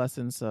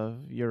coalescence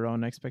of your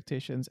own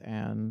expectations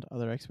and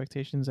other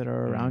expectations that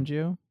are around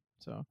you.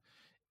 So,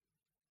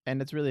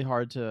 and it's really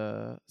hard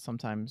to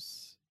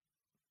sometimes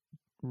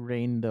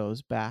rein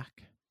those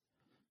back.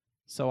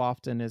 So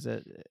often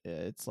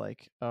it's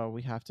like, oh,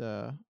 we have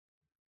to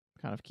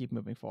kind of keep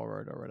moving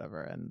forward or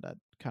whatever, and that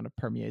kind of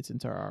permeates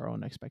into our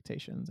own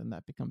expectations, and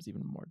that becomes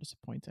even more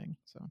disappointing.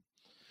 So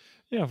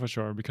Yeah, for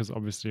sure, because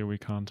obviously we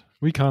can't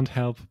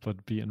help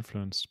but be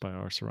influenced by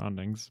our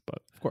surroundings, but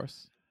of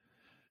course.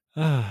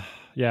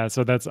 yeah,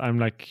 so that's, I'm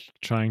like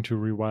trying to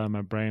rewire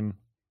my brain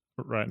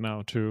right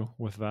now too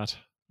with that.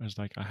 It's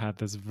like I had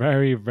this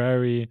very,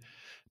 very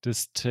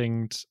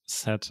distinct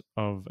set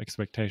of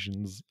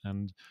expectations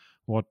and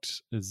what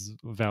is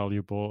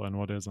valuable and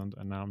what isn't.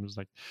 And now I'm just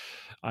like,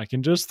 I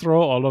can just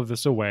throw all of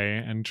this away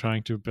and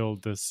trying to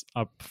build this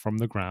up from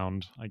the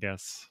ground, I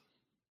guess.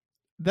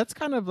 That's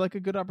kind of like a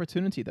good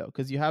opportunity though,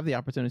 because you have the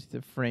opportunity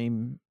to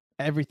frame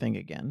everything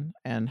again.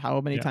 And how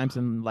many Yeah. times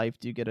in life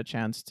do you get a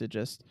chance to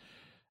just,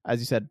 as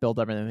you said, build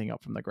everything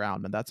up from the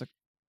ground? And that's a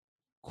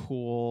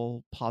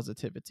cool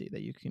positivity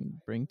that you can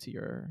bring to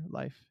your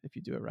life if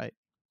you do it right.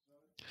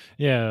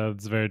 Yeah,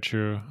 it's very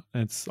true.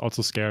 It's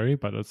also scary,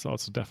 but it's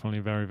also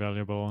definitely very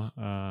valuable.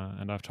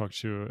 And I've talked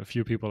to a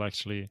few people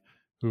actually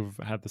who've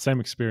had the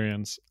same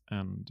experience,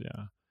 and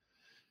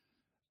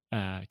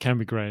yeah, it can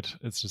be great.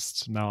 It's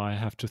just now I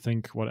have to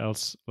think what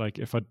else. Like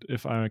if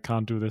I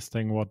can't do this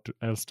thing, what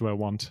else do I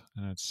want?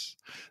 And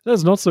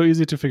that's not so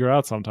easy to figure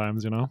out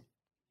sometimes, you know.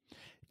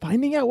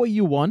 Finding out what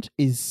you want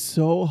is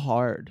so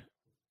hard.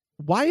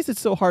 Why is it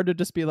so hard to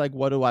just be like,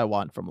 what do I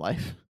want from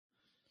life?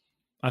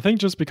 I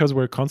think just because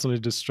we're constantly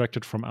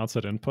distracted from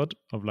outside input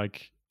of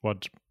like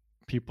what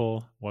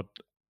people, what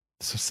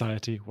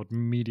society, what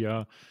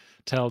media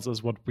tells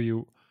us what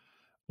we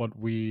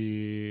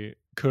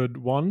could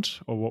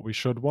want or what we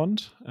should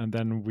want, and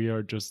then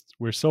we're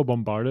so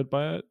bombarded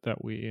by it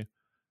that we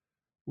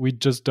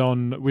just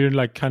don't, we're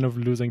like kind of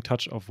losing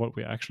touch of what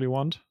we actually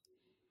want.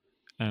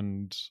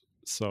 And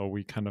so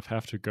we kind of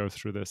have to go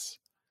through this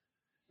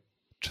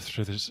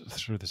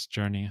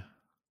journey.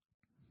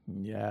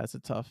 Yeah, it's a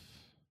tough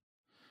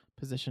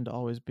position to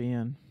always be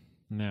in.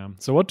 Yeah,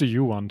 so what do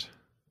you want?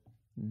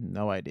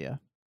 No idea.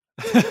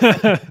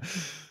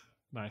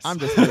 Nice. I'm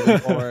just moving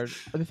forward.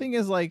 But the thing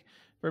is, like,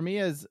 for me,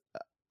 is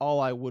all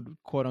I would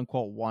quote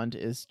unquote want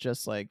is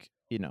just like,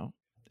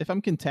 if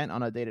I'm content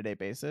on a day to day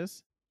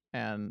basis,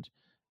 and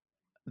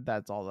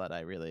that's all that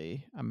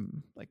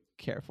I'm like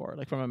care for.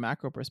 Like from a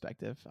macro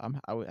perspective,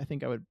 I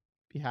think I would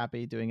be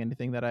happy doing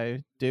anything that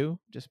I do,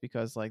 just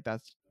because like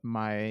that's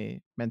my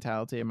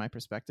mentality and my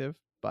perspective.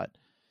 But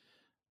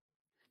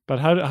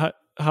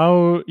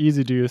how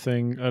easy do you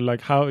think,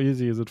 like how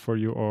easy is it for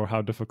you, or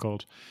how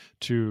difficult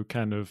to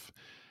kind of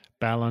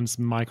balance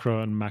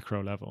micro and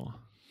macro level?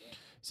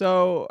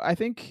 so I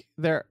think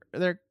they're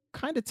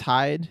kind of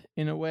tied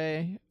in a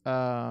way.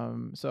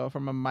 So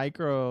from a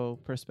micro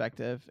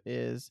perspective,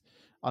 is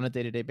on a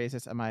day to day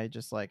basis, am I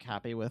just like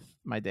happy with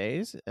my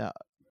days?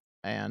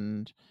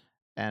 And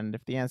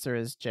if the answer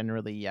is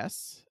generally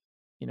yes,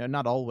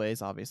 not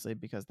always, obviously,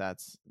 because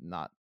that's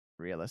not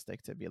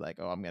realistic to be like,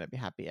 oh, I'm going to be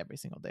happy every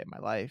single day of my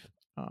life.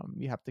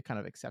 You have to kind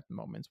of accept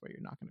moments where you're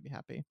not going to be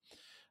happy.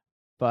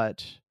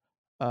 But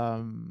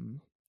um,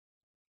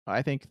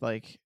 I think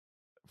like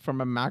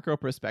from a macro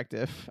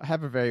perspective, I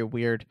have a very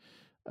weird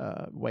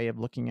way of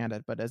looking at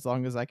it. But as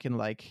long as I can,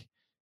 like,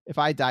 if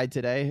I died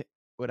today,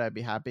 would I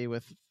be happy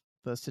with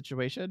the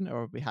situation,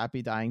 or be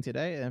happy dying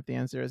today? And if the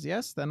answer is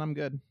yes, then I'm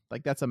good.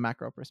 Like that's a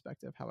macro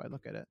perspective how I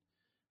look at it.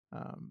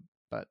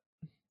 But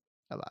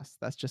alas,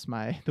 that's just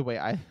the way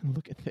I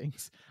look at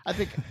things. I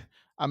think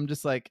I'm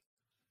just like,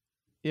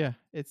 yeah,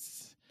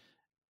 it's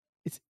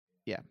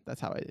yeah,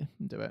 that's how I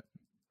do it.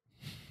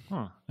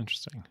 Huh,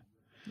 interesting.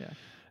 Yeah.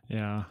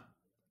 Yeah.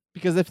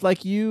 Because if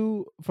like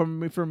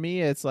for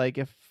me, it's like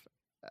if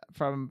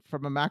from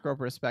a macro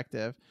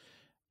perspective,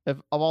 if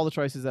of all the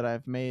choices that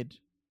I've made,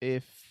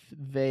 if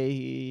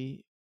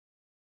I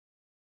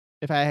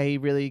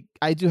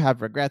do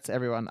have regrets,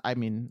 everyone, I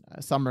mean,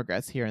 some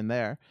regrets here and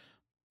there,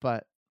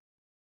 but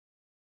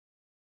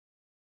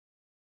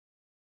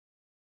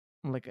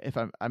like if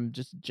I'm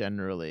just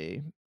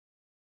generally,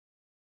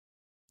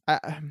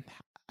 I,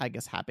 I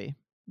guess happy.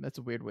 That's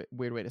a weird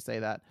way to say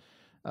that.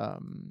 I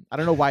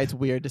don't know why it's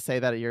weird to say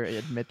that you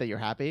admit that you're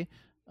happy,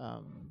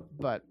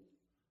 but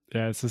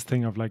Yeah, it's this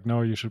thing of like,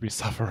 no, you should be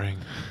suffering.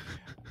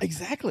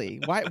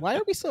 exactly. Why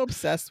are we so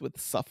obsessed with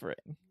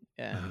suffering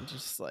and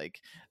just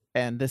like,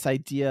 and this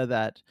idea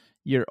that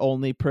you're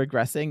only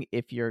progressing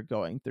if you're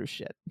going through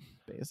shit,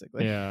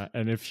 basically. Yeah,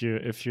 and if you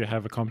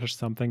have accomplished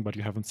something but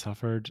you haven't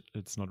suffered,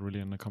 it's not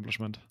really an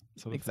accomplishment.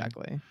 Sort of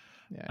Exactly. thing.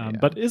 Yeah.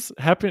 But is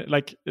happy,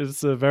 like,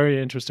 it's a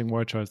very interesting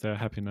word choice there,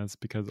 happiness,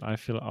 because I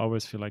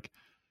always feel like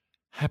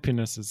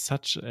happiness is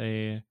such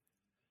a,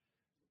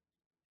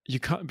 you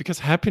can't, because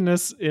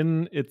happiness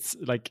in its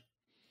like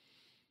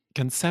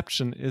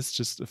conception is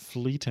just a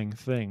fleeting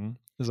thing.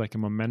 It's like a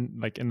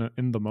moment, like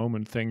in the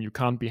moment thing. You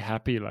can't be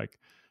happy like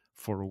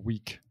for a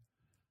week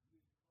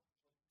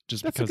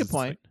just That's a because good it's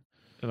point.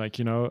 like, like,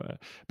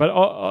 but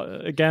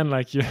again,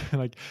 like, you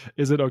like,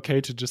 is it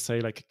okay to just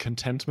say like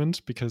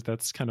contentment, because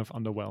that's kind of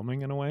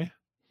underwhelming in a way?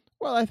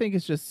 Well, I think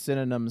it's just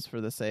synonyms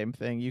for the same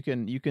thing. You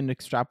can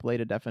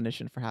extrapolate a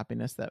definition for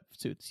happiness that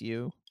suits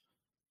you.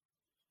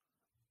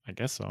 I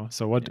guess so.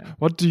 So Yeah.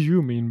 what do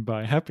you mean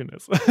by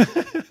happiness?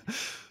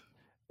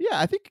 Yeah,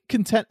 I think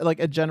like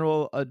a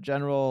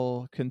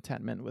general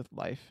contentment with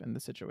life and the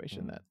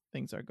situation that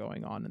things are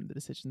going on and the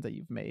decisions that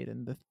you've made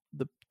and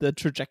the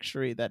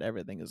trajectory that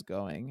everything is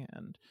going.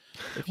 And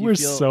if you We're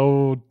feel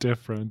so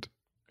different.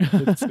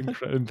 It's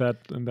in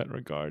that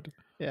regard.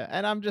 Yeah,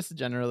 and I'm just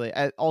generally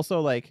also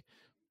like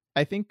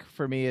I think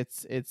for me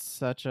it's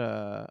such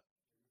a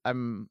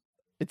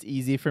it's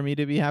easy for me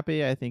to be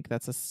happy. I think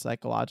that's a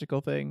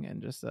psychological thing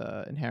and just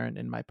inherent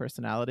in my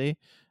personality.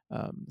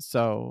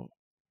 So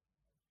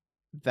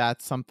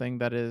that's something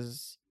that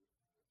is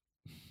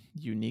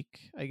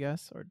unique, I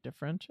guess, or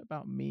different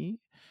about me.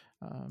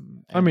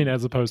 I mean, And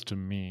as opposed to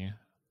me,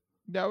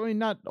 yeah, I mean,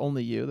 not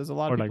only you. There's a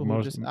lot or of like people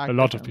who just a act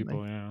lot of differently.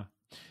 people. Yeah.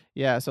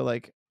 Yeah, so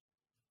like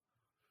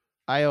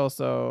I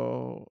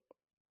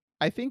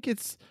think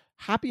it's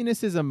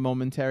happiness is a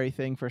momentary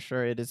thing for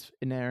sure. It is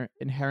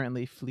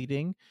inherently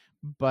fleeting,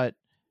 but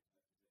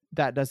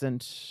that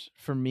doesn't,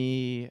 for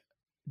me,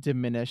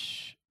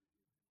 diminish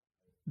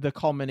the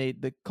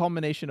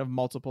culmination of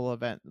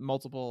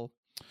multiple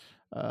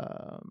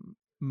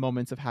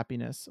moments of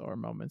happiness or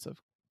moments of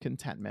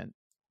contentment.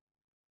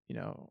 You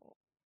know,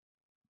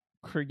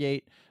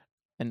 create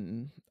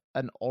an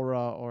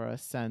aura or a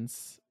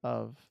sense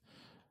of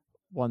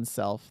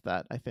oneself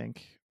that I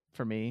think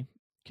for me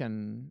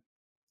can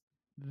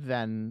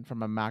then,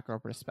 from a macro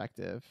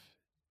perspective,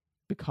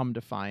 become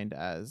defined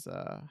as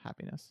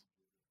happiness.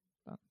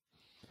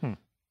 Hmm.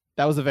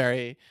 That was a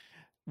very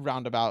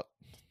roundabout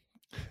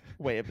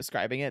way of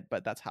describing it,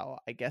 but that's how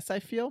I guess I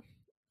feel.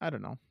 I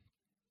don't know.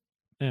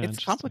 Yeah,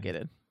 It's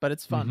complicated, but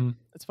it's fun. Mm-hmm.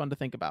 It's fun to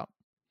think about.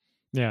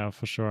 Yeah,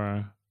 for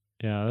sure.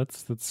 Yeah,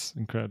 that's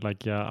incredible.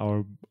 Like, yeah,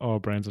 our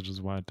brains are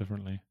just wired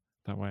differently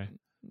that way.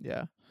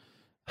 Yeah,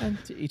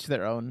 and to each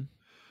their own.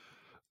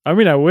 I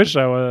mean, I wish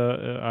I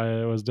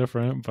was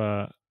different,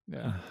 but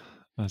Yeah,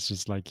 that's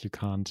just like, you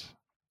can't.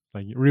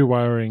 Like,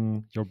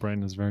 rewiring your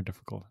brain is very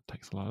difficult. It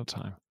takes a lot of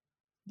time.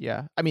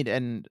 yeah. I mean,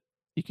 and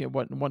you can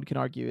one can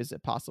argue, is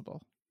it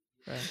possible?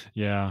 Right?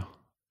 Yeah,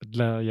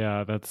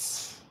 yeah.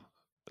 That's,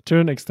 to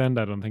an extent,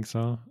 I don't think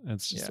so.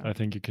 It's just, Yeah. I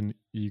think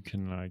you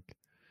can like,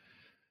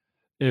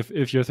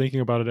 if you're thinking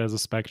about it as a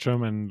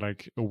spectrum, and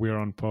like we're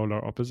on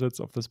polar opposites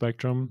of the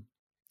spectrum,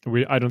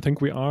 I don't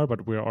think we are,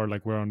 but we're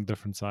on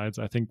different sides.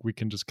 I think we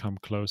can just come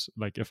close.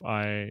 Like, if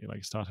I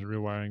like started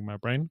rewiring my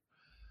brain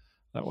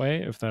that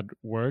way, if that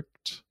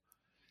worked,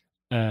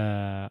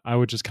 I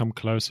would just come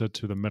closer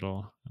to the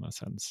middle in a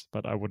sense.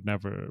 But I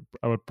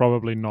would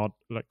probably not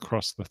like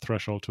cross the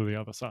threshold to the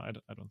other side,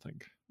 I don't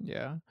think.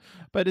 Yeah,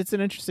 but it's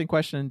an interesting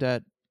question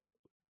that,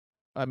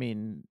 I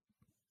mean,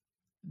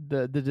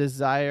 the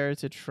desire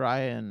to try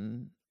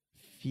and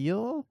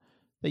feel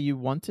that you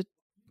want to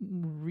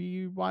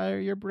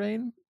rewire your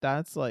brain,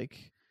 that's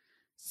like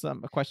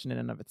a question in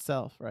and of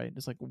itself, right?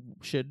 It's like,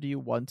 should you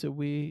want to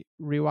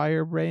rewire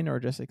your brain, or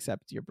just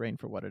accept your brain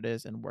for what it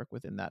is and work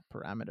within that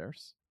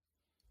parameters?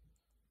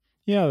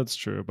 Yeah, that's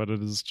true, but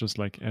it is just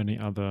like any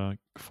other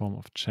form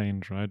of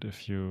change, right?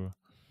 If you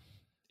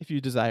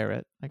desire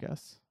it, I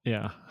guess.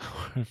 Yeah,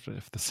 if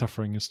the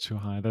suffering is too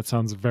high. That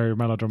sounds very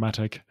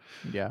melodramatic.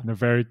 Yeah. In a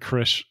very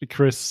Chris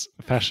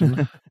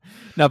fashion.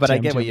 No, but I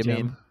get what you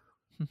mean.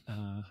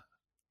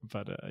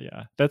 But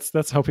yeah,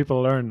 that's how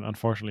people learn,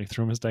 unfortunately,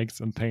 through mistakes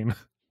and pain.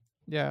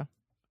 Yeah,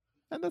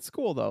 and that's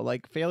cool though.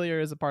 Like,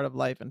 failure is a part of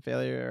life, and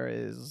failure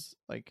is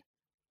like,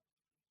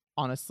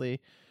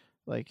 honestly,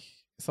 like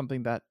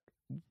something that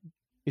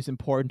is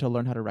important to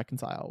learn how to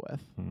reconcile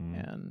with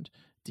and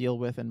deal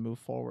with and move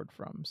forward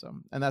from. So,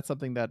 and that's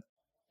something that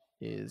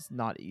is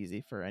not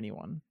easy for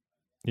anyone.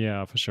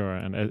 Yeah, for sure.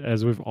 And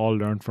as we've all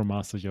learned from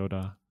Master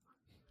Yoda,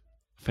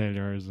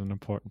 failure is an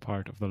important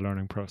part of the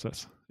learning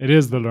process. It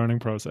is the learning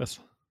process.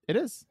 It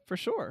is, for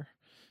sure.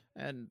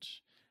 And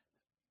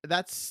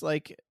that's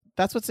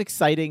what's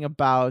exciting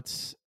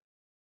about,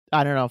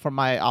 I don't know, from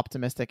my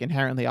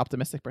inherently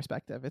optimistic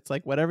perspective. It's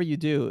like, whatever you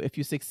do, if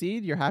you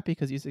succeed, you're happy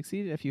because you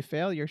succeeded. If you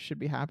fail, you should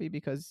be happy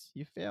because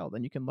you failed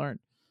and you can learn.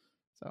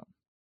 So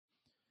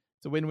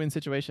it's a win-win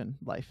situation,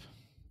 life.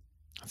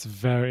 It's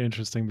very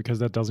interesting, because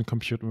that doesn't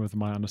compute with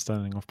my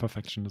understanding of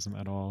perfectionism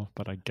at all,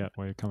 but I get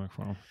where you're coming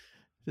from.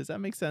 Does that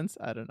make sense?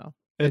 I don't know.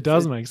 It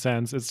does make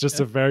sense. It's just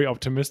a very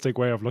optimistic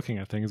way of looking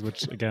at things,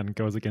 which again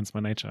goes against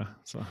my nature.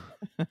 So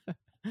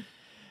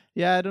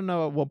yeah, I don't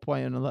know at what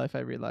point in life I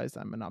realized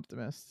I'm an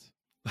optimist.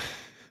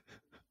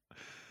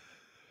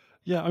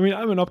 Yeah, I mean,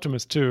 I'm an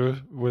optimist too,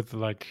 with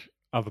like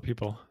other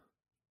people.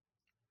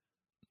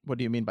 What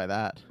do you mean by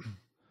that?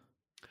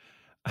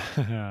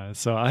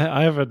 So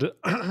I have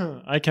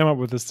I came up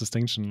with this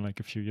distinction like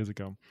a few years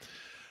ago.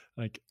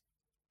 Like,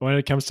 when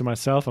it comes to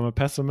myself, I'm a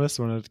pessimist.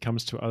 When it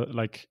comes to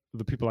like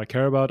the people I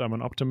care about, I'm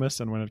an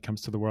optimist. And when it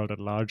comes to the world at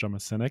large, I'm a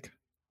cynic.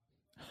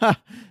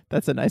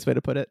 That's a nice way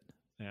to put it.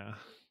 Yeah.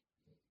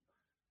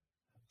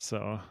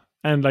 So,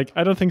 and like,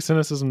 I don't think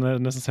cynicism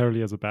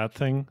necessarily is a bad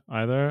thing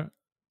either.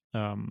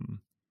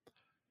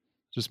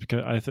 Just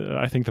because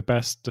I think the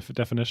best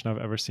definition I've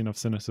ever seen of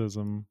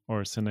cynicism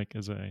or a cynic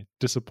is a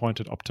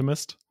disappointed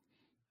optimist,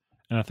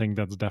 and I think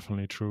that's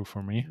definitely true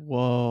for me.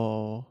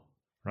 Whoa.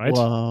 Right?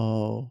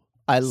 Whoa.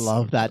 I So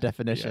love that good.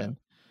 definition.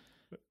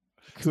 Yeah.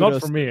 It's not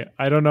for Kudos. me.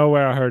 I don't know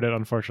where I heard it,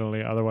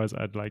 unfortunately. Otherwise,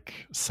 I'd like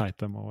cite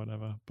them or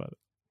whatever. But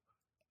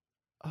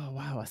Oh,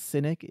 wow. A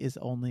cynic is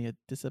only a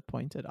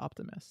disappointed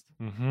optimist.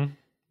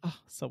 Oh,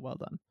 so well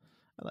done.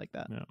 I like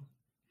that. Yeah,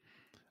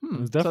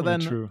 Hmm. it's So definitely then,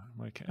 true in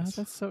my case.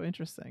 that's so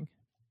interesting.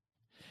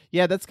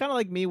 Yeah, that's kind of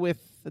like me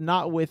with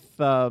not with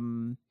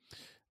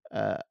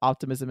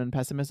optimism and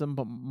pessimism,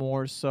 but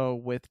more so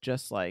with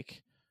just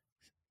like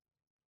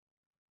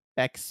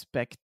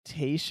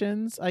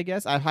expectations, I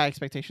guess. I have high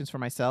expectations for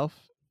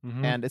myself.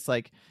 And it's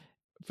like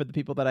for the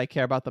people that I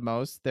care about the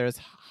most, there's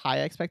high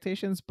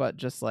expectations, but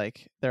just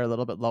like they're a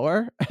little bit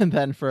lower. And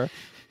then for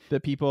the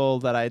people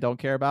that I don't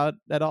care about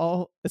at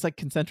all, it's like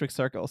concentric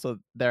circle. So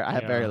there I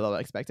have very low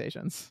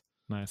expectations.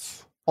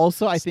 Nice.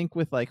 Also, I think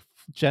with like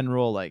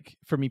general, like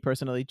for me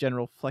personally,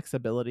 general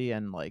flexibility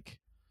and like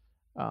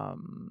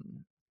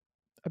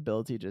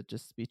ability to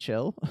just be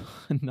chill,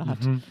 not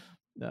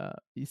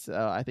so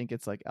I think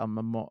it's like I'm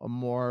a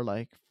more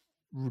like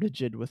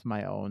rigid with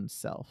my own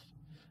self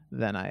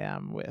than I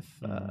am with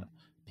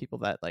people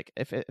that like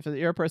if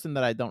you're a person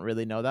that I don't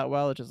really know that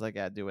well, it's just like,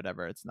 yeah, do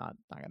whatever, it's not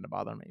gonna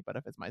bother me. But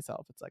if it's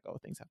myself, it's like, oh,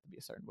 things have to be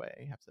a certain way,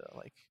 you have to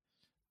like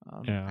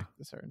act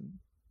a certain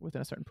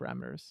within a certain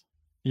parameters.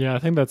 Yeah, I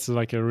think that's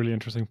like a really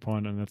interesting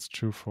point, and that's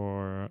true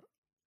for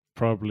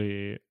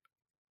probably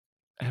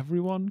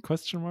everyone,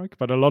 question mark,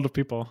 but a lot of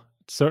people,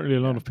 certainly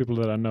a lot of people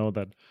that I know,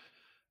 that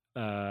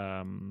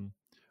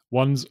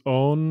one's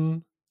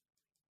own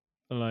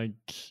like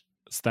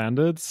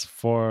standards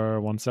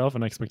for oneself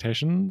and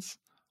expectations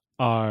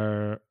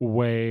are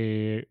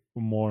way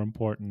more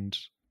important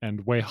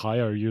and way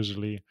higher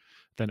usually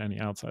than any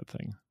outside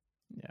thing.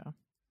 Yeah,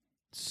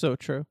 so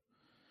true.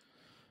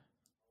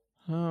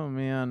 Oh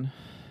man.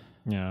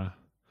 Yeah.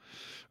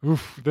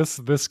 Oof,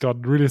 this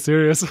got really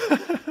serious.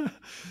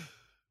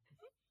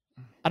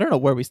 I don't know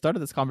where we started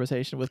this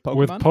conversation with Pokemon.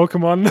 With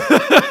Pokemon.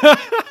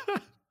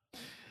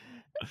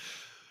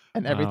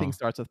 And everything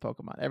starts with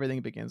Pokemon.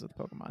 Everything begins with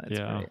Pokemon. It's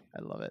great.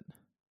 I love it.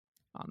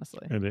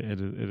 Honestly.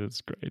 It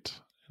is great.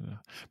 Yeah.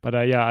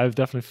 But yeah, I've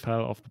definitely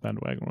fell off the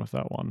bandwagon with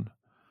that one.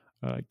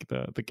 Like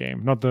the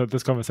game. Not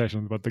this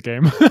conversation, but the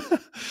game.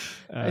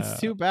 It's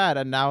too bad.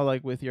 And now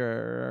like with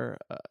your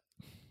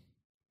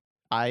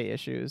eye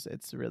issues,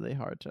 it's really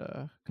hard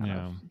to kind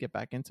of get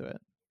back into it.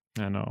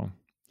 I know.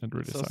 It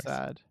really sucks.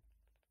 Sad.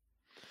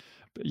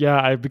 But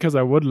yeah, because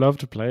I would love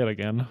to play it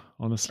again,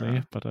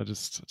 honestly, but I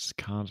just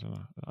can't.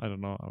 I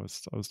don't know. I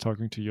was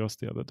talking to Yost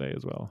the other day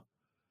as well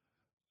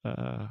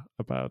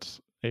about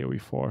AoE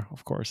 4,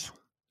 of course.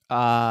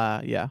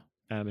 Yeah.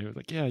 And he was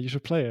like, "Yeah, you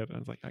should play it." And I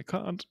was like, "I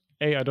can't.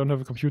 A, I don't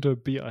have a computer.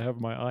 B, I have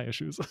my eye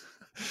issues."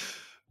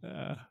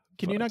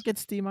 Can you not get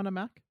Steam on a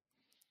Mac?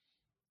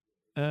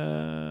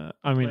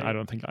 I mean, I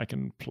don't think I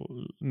can.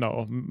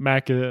 No,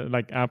 Mac,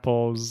 like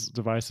Apple's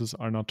devices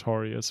are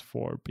notorious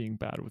for being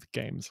bad with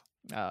games.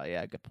 Oh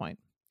yeah, good point.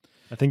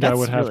 I think I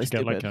would have to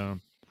get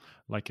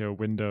like a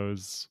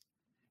Windows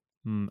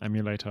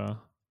emulator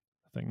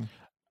thing.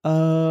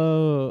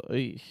 Oh.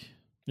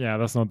 Yeah,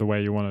 that's not the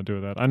way you want to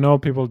do that. I know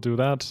people do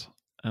that,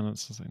 and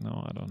it's just like,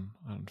 no, I don't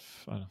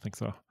think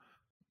so.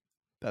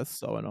 That's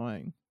so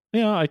annoying.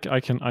 Yeah, I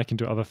can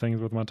do other things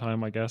with my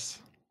time, I guess.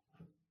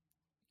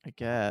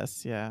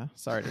 Yeah.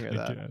 Sorry to hear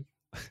that.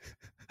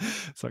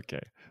 It's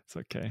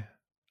okay.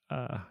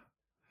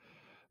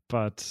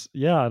 But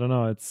yeah, I don't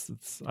know.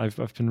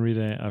 I've been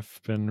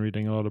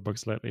reading a lot of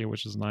books lately,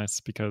 which is nice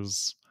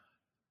because,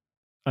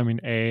 I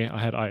mean, A, I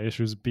had eye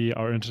issues. B,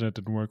 our internet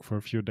didn't work for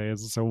a few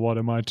days. So what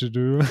am I to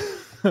do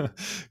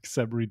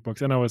except read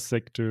books? And I was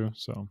sick too.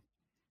 So,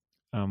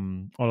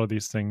 all of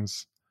these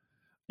things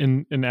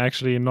in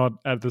actually not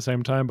at the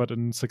same time, but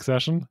in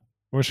succession,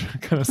 which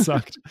kind of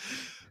sucked.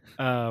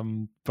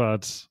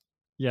 But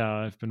yeah,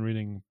 I've been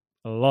reading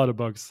a lot of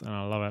books and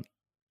I love it.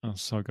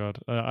 It's so good.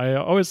 I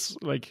always,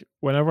 like,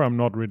 whenever I'm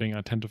not reading,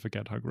 I tend to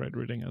forget how great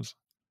reading is.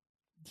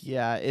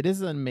 Yeah, it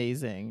is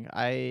amazing.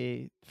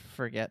 I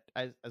forget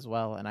as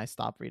well, and I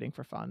stop reading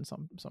for fun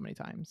so many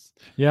times.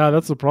 Yeah,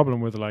 that's the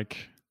problem with,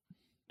 like,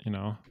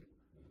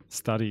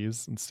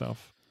 studies and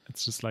stuff.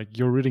 It's just like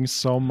you're reading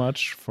so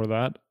much for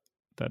that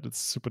it's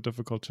super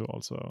difficult to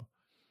also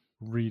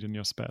read in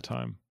your spare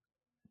time.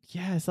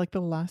 Yeah, it's like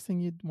the last thing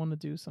you'd want to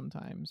do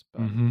sometimes,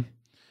 but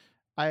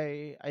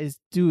I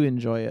do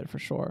enjoy it for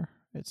sure.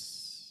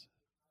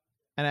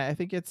 And I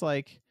think it's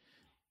like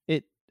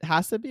it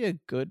has to be a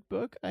good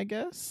book, I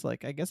guess.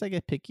 Like I guess I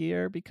get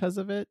pickier because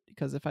of it,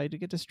 because if I do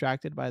get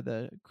distracted by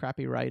the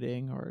crappy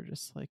writing or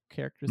just like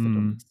characters that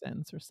don't make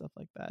sense or stuff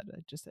like that,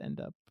 I just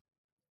end up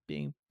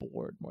being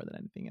bored more than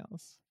anything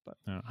else. But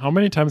yeah. How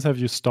many times have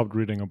you stopped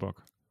reading a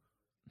book?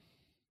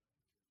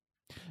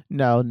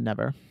 No,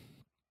 never.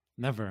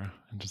 Never.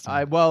 Interesting.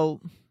 I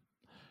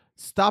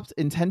stopped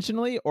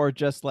intentionally or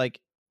just like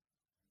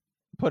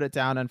put it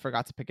down and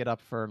forgot to pick it up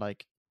for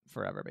like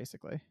forever,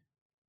 basically.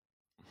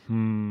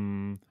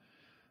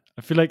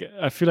 I feel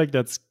like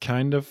that's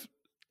kind of.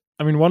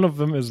 I mean, one of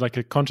them is like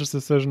a conscious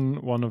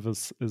decision. One of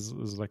us is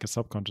like a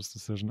subconscious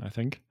decision, I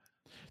think.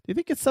 Do you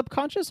think it's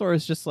subconscious or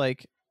it's just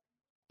like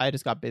I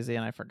just got busy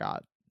and I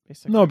forgot?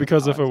 Basically, No,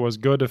 because if it was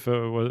good, if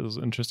it was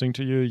interesting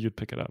to you, you'd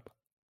pick it up.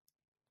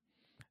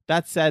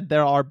 That said,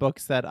 there are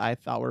books that I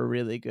thought were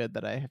really good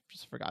that I have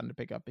just forgotten to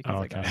pick up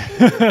because okay.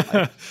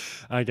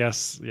 I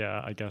guess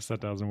that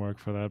doesn't work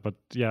for that. But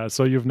yeah,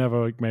 so you've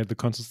never made the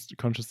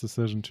conscious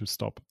decision to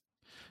stop?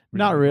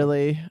 Not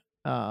really.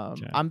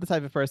 I'm the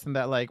type of person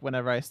that like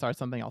whenever I start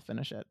something, I'll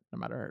finish it, no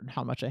matter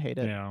how much I hate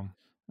it. Yeah.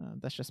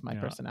 That's just my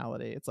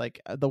personality. It's like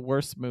the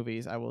worst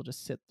movies I will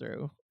just sit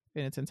through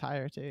in its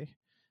entirety,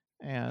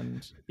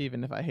 and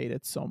even if I hate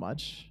it so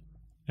much.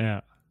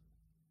 Yeah.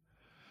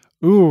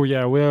 Ooh,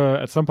 yeah. We're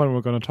at some point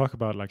we're going to talk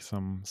about like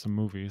some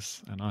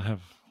movies, and I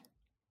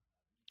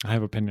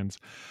have opinions.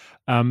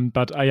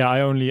 But I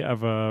only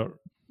ever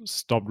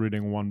stopped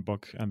reading one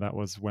book, and that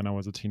was when I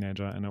was a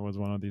teenager, and it was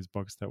one of these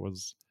books that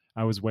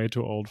I was way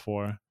too old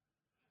for.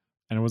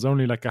 And it was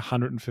only like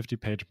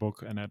 150-page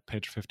book, and at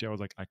page 50 I was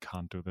like, I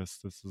can't do this.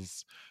 This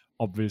is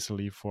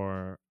obviously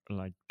for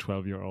like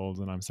 12-year-olds,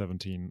 and I'm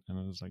 17, and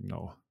I was like,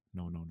 no.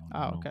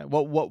 Okay.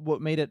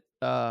 What made it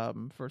for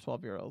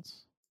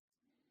 12-year-olds?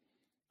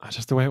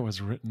 Just the way it was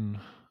written,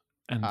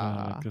 and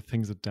like the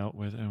things it dealt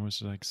with, and it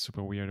was like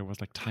super weird. It was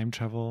like time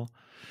travel.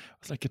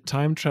 It was like a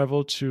time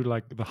travel to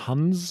like the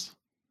Huns.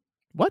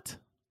 What?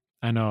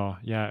 I know.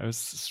 Yeah, it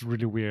was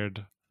really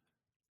weird,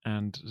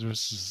 and it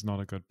was just not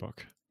a good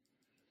book.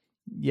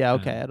 Yeah,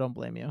 okay, I don't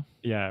blame you.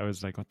 Yeah, it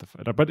was like, what the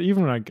fuck? But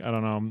even like, I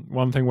don't know,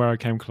 one thing where I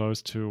came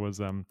close to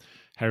was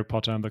Harry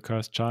Potter and the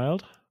Cursed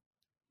Child.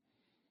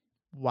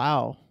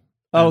 Wow.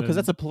 Oh, because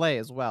that's a play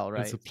as well,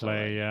 right? It's a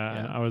play, so, yeah.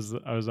 And I was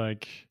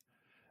like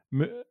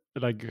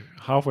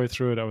halfway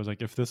through it, I was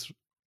like, if this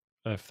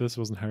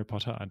wasn't Harry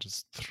Potter, I'd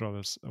just throw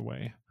this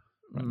away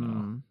right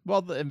now.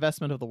 Well, the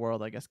investment of the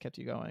world, I guess, kept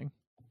you going.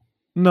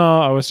 No,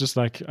 I was just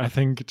like, I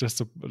think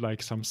just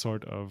like some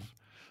sort of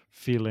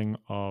feeling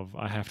of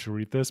I have to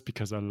read this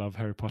because I love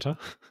Harry Potter,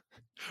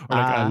 or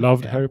like I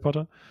loved Harry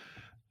Potter.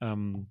 I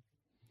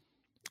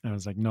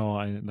was like, no,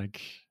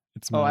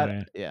 it's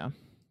my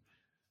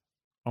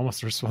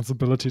almost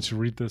responsibility to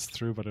read this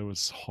through, but it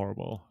was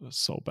horrible. It was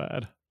so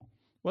bad.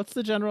 What's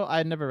the general?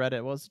 I never read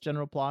it. What's the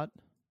general plot?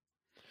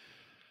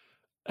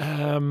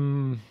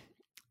 It's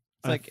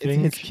like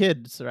it's his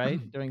kids,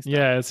 right? Doing stuff.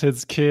 Yeah, it's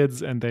his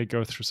kids, and they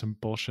go through some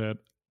bullshit.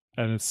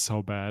 And it's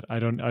so bad. I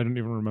don't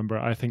even remember.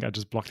 I think I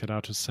just blocked it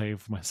out to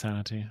save my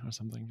sanity or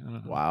something. I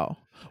don't know. Wow.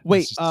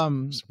 Wait,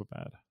 super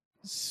bad.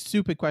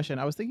 Stupid question.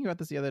 I was thinking about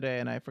this the other day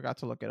and I forgot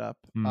to look it up.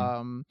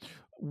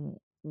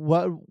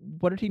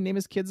 What did he name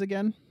his kids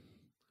again?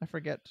 I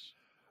forget.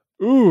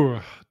 Ooh,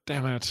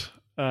 damn it.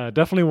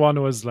 Definitely one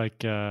was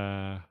like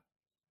one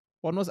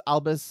was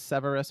Albus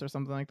Severus or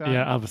something like that.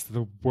 Yeah, Albus,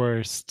 the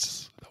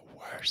worst.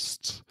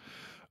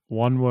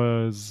 One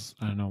was,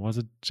 I don't know, was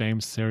it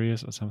James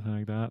Sirius or something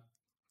like that?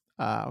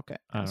 Okay.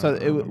 So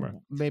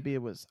maybe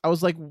it was. I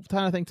was like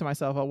trying to think to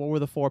myself, what were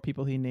the 4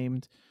 people he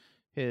named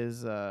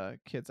his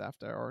kids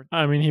after? Or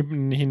I mean,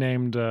 he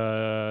named.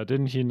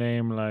 Didn't he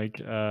name like?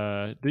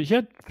 He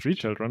had 3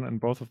 children, and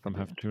both of them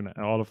have 2.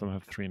 All of them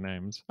have 3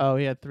 names. Oh,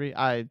 he had 3.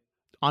 I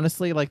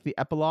honestly like the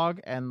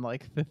epilogue and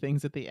like the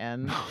things at the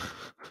end.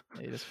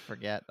 You just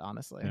forget,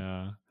 honestly.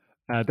 Yeah.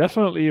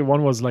 Definitely,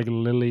 one was like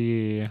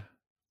Lily.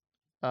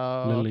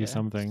 Oh, Lily okay.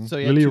 something. So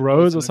Lily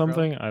Rose or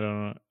something. I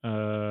don't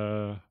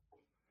know.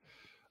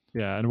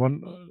 Yeah,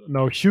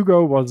 and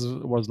Hugo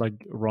was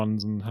like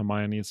Ron's and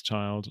Hermione's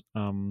child.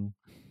 Oh,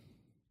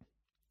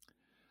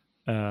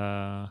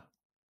 damn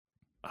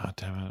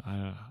it!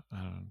 I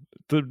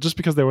don't. Just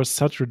because they were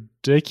such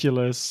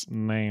ridiculous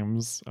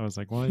names, I was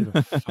like, "Why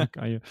the fuck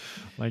are you?"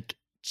 Like,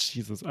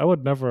 Jesus, I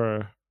would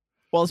never.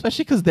 Well,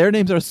 especially because their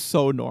names are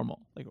so normal,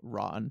 like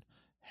Ron,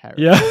 Harry.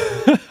 Yeah,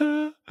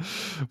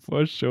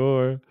 for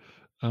sure.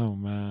 Oh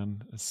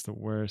man, it's the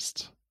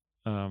worst.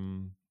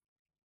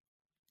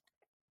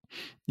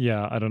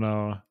 Yeah, I don't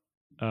know.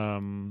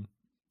 I'm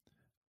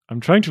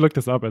trying to look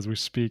this up as we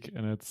speak,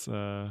 and it's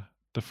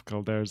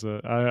difficult.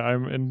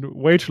 I'm in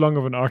way too long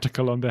of an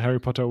article on the Harry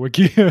Potter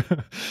wiki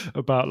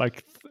about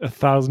like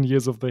 1,000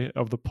 years of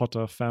the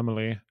Potter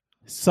family.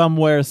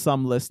 Somewhere,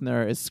 some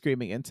listener is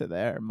screaming into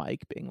their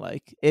mic, being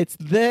like, "It's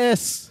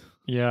this."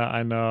 Yeah,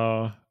 I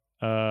know.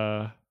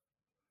 Damn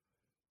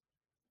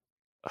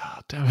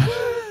it.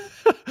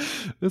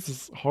 This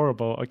is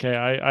horrible. Okay,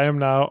 I am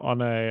now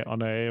on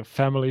a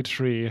family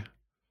tree.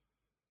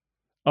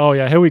 Oh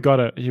yeah, here we got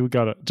it.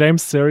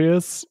 James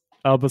Sirius,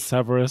 Albus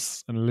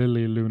Severus, and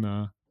Lily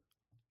Luna.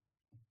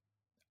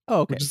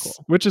 Oh, okay,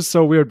 cool. Which is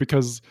so weird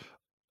because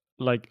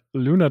like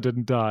Luna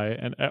didn't die,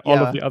 and all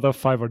of the other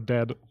 5 are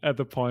dead at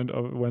the point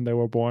of when they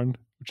were born,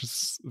 which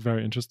is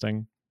very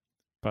interesting.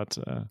 But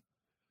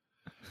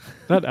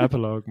that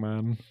epilogue,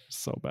 man,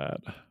 so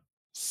bad.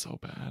 So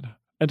bad.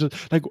 And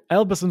just, like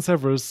Albus and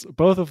Severus,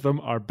 both of them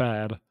are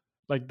bad.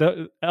 Like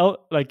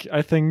like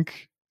I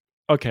think.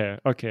 Okay.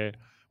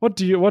 What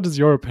is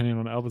your opinion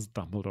on Albus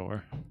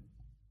Dumbledore?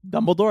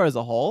 Dumbledore as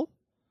a whole,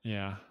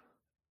 Yeah.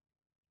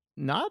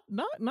 not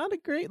a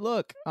great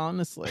look,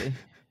 honestly.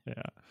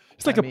 Yeah.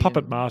 He's I like a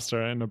puppet mean,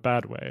 master in a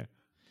bad way.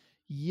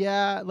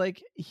 yeah,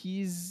 like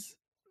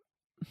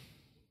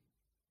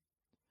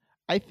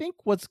I think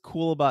what's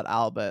cool about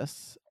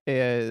Albus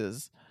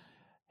is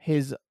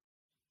his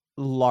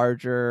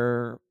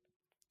larger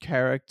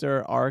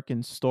character arc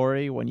and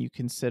story when you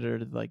consider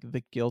like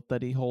the guilt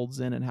that he holds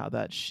in and how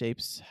that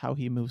shapes how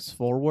he moves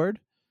forward.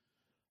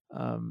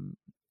 Um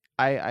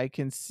I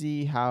can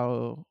see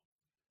how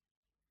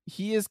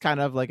he is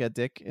kind of like a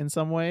dick in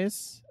some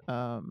ways,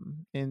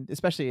 in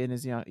especially in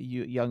his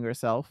younger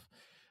self.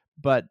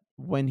 But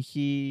when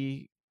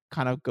he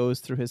kind of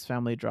goes through his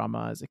family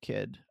drama as a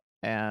kid,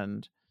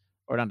 and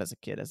or not as a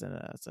kid, as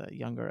a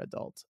younger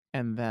adult,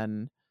 and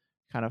then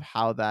kind of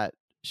how that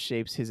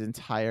shapes his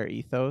entire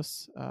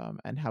ethos,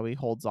 and how he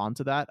holds on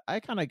to that, I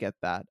kind of get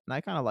that, and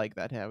I kind of like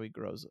that how he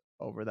grows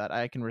over that.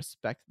 I can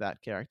respect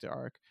that character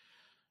arc.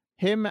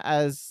 Him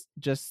as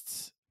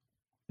just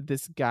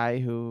this guy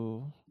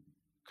who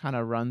kind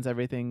of runs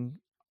everything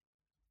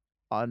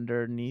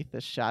underneath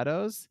the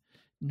shadows,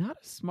 not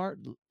as smart,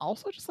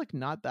 also just like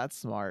not that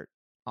smart,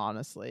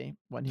 honestly,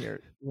 when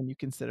you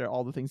consider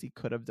all the things he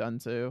could have done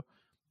to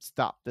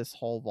stop this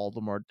whole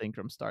Voldemort thing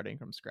from starting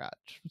from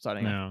scratch,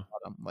 starting at the Yeah.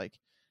 bottom. Like,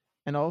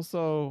 and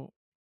also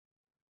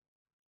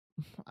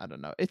I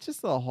don't know, it's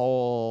just the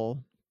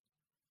whole,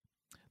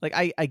 like,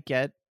 I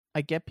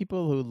get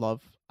people who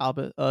love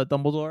Albert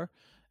Dumbledore,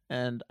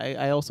 and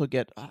I also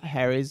get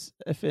Harry's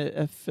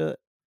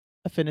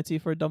affinity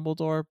for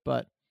Dumbledore,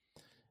 but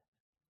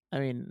I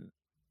mean,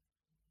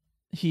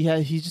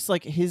 he's just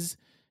like his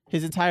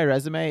entire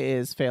resume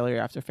is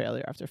failure after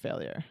failure after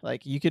failure.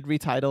 Like, you could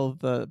retitle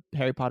the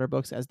Harry Potter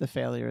books as the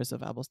failures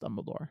of Albus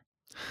Dumbledore.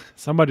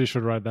 Somebody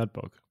should write that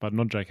book, but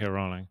not J.K.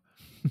 Rowling.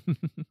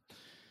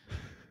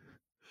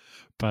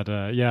 But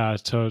yeah,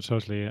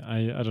 totally.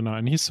 I don't know.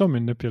 And he's so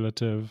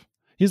manipulative.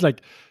 He's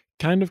like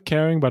kind of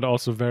caring, but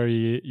also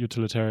very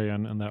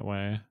utilitarian in that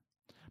way.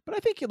 But I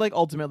think like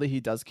ultimately he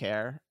does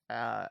care,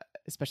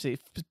 especially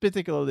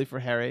particularly for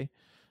Harry.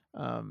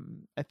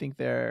 I think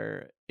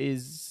there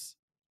is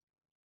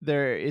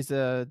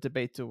a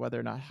debate to whether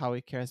or not how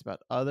he cares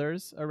about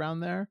others around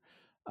there.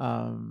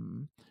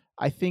 Um,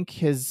 I think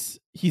he's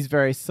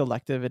very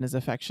selective in his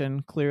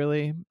affection,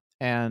 clearly,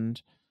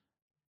 and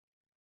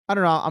I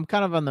don't know. I'm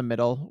kind of on the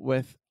middle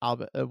with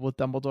with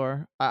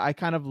Dumbledore. I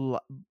kind of,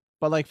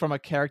 but like from a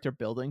character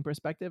building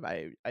perspective,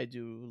 I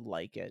do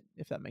like it,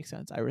 if that makes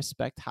sense. I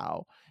respect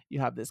how you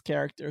have this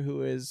character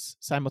who is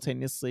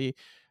simultaneously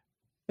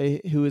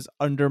who is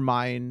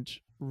undermined,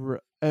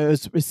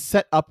 is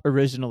set up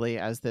originally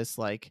as this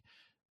like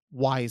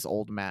wise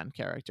old man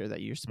character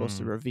that you're supposed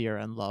to revere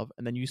and love,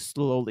 and then you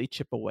slowly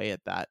chip away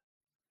at that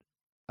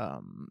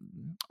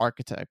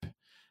archetype,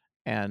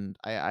 and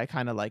I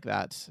kind of like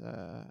that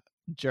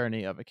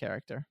journey of a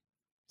character.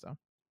 So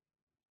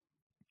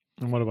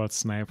And what about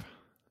Snape?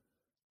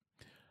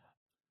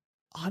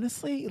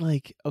 honestly,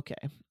 like, okay,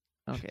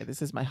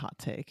 this is my hot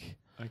take.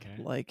 Okay.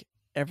 Like,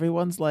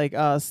 everyone's like,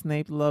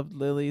 Snape loved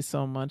Lily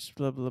so much,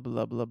 blah blah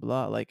blah blah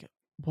blah. Like,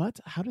 what?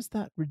 How does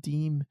that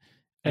redeem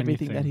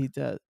everything that Anything. he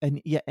does?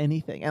 And yeah,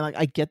 anything. And like,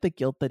 I get the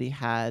guilt that he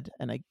had,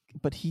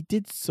 but he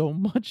did so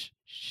much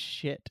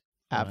shit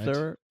Right.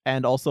 after,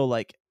 and also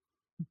like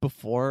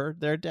before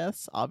their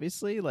deaths,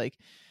 obviously. Like,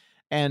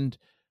 and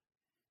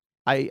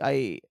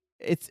I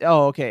it's,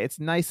 oh, okay, it's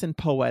nice and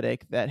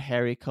poetic that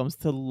Harry comes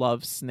to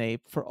love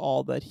Snape for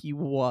all that he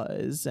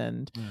was,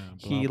 and Yeah,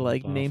 blah he blah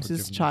like blah. names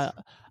his Forgiveness.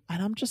 child,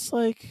 and I'm just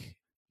like,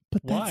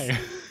 but Why?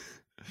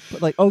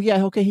 like, oh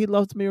yeah, okay, he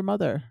loved your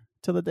mother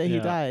till the day he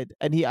Yeah. died,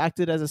 and he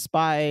acted as a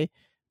spy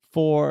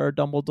for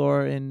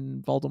Dumbledore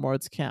in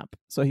Voldemort's camp,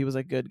 so he was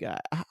a good guy.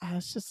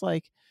 It's just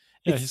like,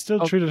 Yeah, he it's still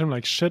treated him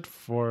like shit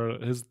for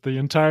the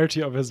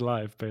entirety of his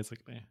life,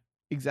 basically.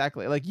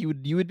 exactly, like you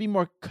would be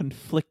more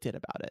conflicted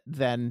about it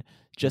than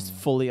just Hmm.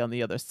 fully on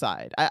the other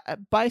side.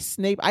 By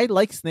Snape, I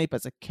like Snape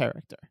as a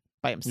character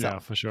by Yeah,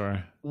 himself. for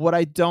sure. What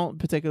I don't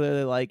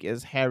particularly like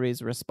is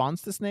Harry's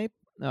response to Snape,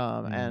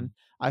 and Hmm.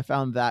 I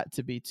found that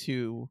to be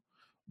too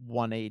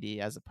 180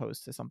 as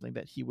opposed to something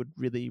that he would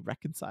really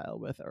reconcile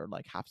with, or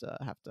like have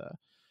to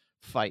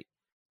fight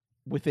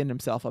within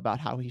himself about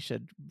how he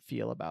should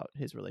feel about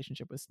his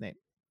relationship with Snape.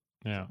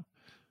 Yeah. So.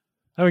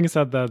 Having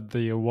said that,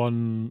 the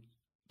one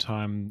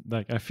time,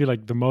 like, I feel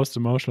like the most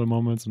emotional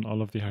moments in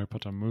all of the Harry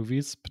Potter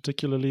movies,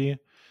 particularly,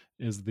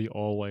 is the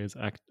always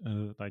act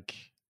like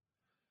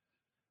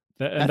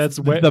that, and That's that's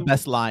where, the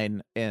best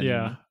line yeah,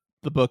 in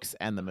the books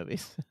and the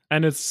movies.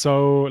 and it's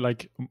so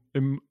like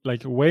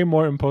way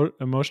more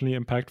emotionally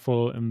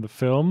impactful in the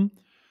film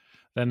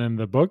than in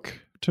the book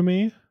to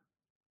me.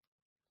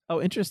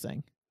 Oh,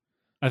 interesting.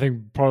 I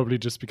think probably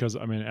just because,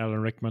 I mean, Alan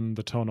Rickman,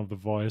 the tone of the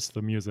voice,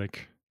 the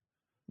music,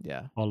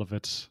 Yeah. all of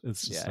it,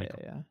 it's just Yeah, like,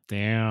 yeah, yeah.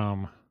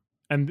 damn.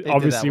 And They did that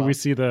obviously well. we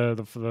see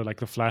the like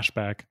the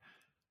flashback,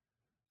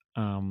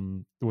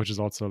 which is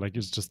also like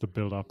it's just the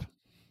build up.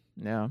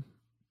 Yeah.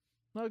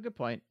 No, good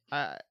point.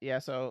 Yeah.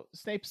 So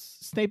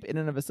Snape in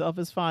and of itself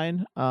is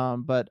fine.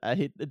 But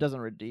it doesn't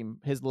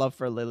redeem his love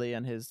for Lily,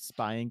 and his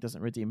spying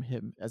doesn't redeem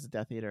him as a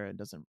Death Eater, and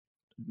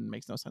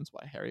makes no sense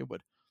why Harry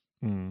would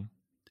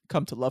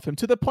come to love him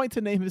to the point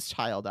to name his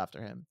child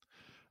after him.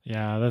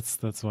 Yeah,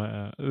 that's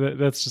why.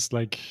 That's just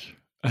like.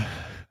 I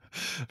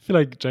feel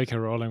like J.K.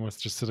 Rowling was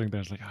just sitting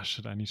there, like, oh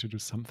shit, I need to do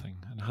something,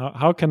 and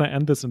how can I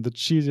end this in the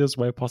cheesiest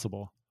way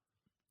possible?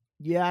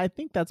 Yeah, I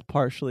think that's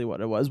partially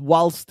what it was,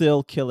 while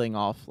still killing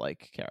off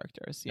like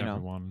characters.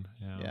 Everyone,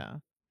 Yeah.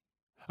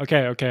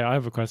 Okay. I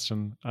have a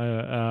question.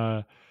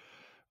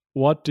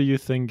 What do you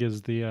think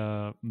is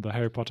the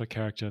Harry Potter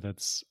character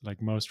that's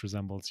like most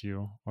resembles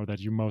you, or that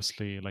you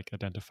mostly like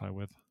identify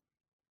with?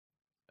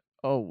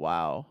 Oh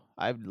wow,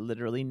 I've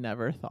literally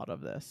never thought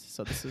of this.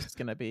 So this is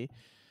gonna be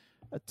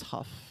a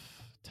tough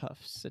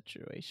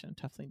situation,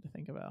 tough thing to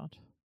think about.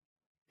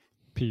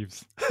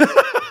 Peeves.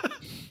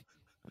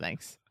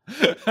 Thanks.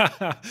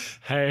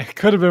 Hey, it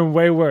could have been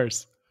way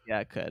worse. Yeah,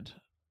 it could.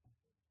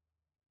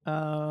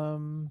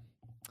 Oh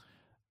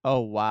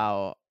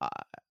wow.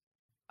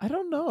 I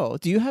don't know.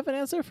 Do you have an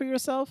answer for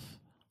yourself?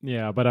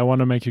 Yeah, but I want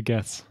to make you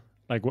guess.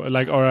 Or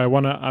I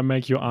want to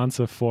make you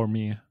answer for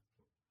me.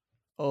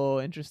 Oh,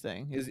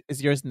 interesting.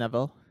 Is yours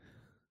Neville?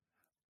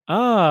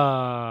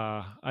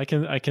 I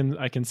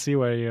can see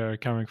where you're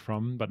coming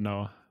from, but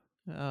no.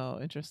 Oh,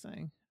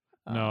 interesting.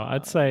 No,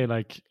 I'd say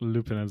like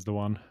Lupin is the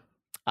one.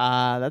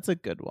 That's a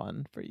good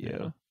one for you.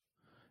 Yeah.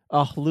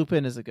 Oh,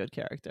 Lupin is a good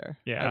character.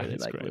 Yeah, I really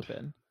he's like great.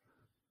 Lupin.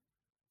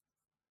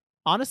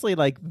 Honestly,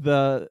 like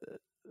the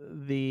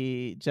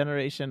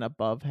generation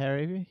above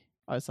Harry,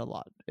 it's a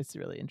lot. It's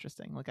really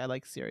interesting. Like I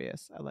like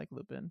Sirius. I like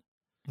Lupin.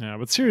 Yeah,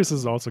 but Sirius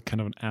is also kind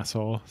of an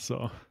asshole,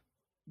 so.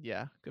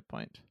 Yeah, good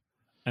point.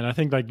 And I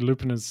think like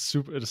Lupin is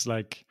super. It's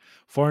like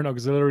for an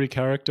auxiliary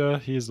character,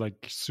 he's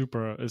like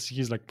super.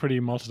 He's like pretty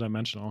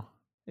multidimensional.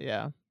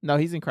 Yeah. No,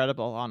 he's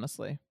incredible.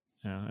 Honestly.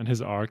 Yeah, and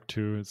his arc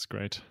too is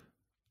great.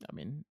 I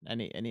mean,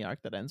 any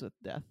arc that ends with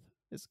death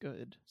is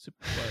good.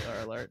 Super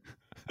spoiler alert.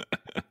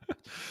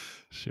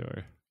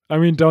 Sure. I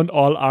mean, don't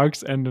all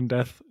arcs end in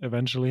death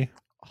eventually?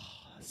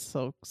 Oh,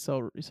 so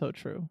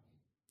true.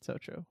 So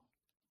true.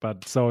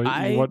 But so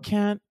I what?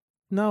 can't.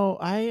 No,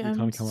 I am.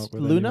 Can't come up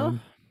with Luna,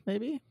 anyone?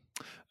 maybe.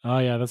 Oh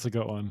yeah, that's a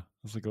good one.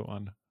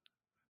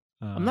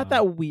 I'm not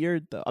that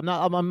weird though. I'm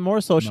not. I'm more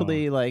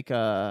socially like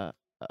I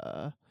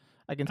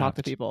can talk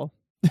to people.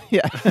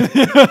 Yeah.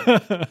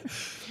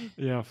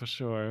 Yeah, for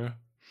sure.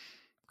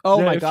 Oh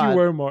yeah, my if god. you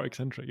were more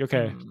eccentric.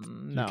 Okay.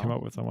 No. You come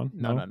up with someone?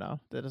 No.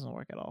 That doesn't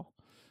work at all.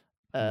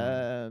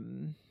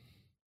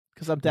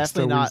 Because I'm Mr.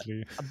 definitely not.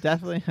 Weasley. I'm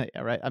definitely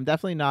yeah, right. I'm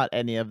definitely not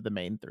any of the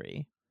main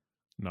three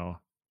No.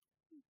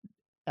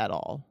 at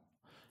all.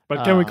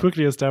 But can we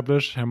quickly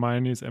establish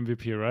Hermione's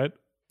MVP, right?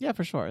 Yeah,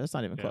 for sure. That's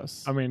not even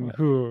close. I mean,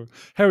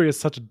 Harry is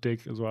such a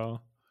dick as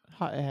well.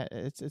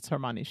 It's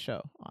Hermione's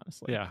show,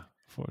 honestly. Yeah,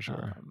 for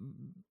sure.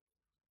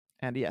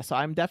 And yeah, so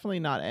I'm definitely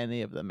not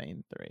any of the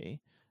main three.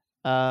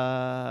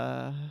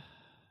 And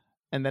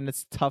then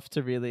it's tough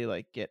to really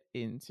like get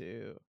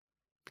into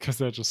because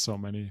there are just so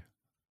many.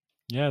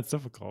 Yeah, it's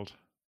difficult.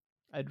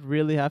 I'd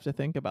really have to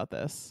think about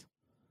this.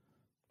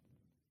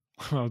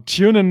 Well,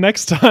 tune in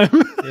next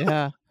time.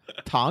 Yeah.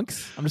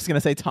 Tonks. I'm just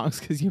gonna say Tonks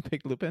because you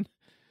picked Lupin.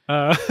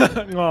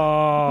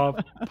 Oh,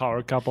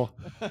 power couple.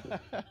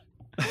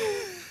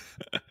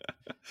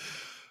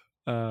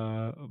 Nice.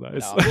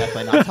 No,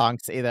 definitely not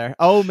Tonks either.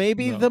 Oh,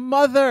 maybe the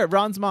mother,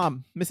 Ron's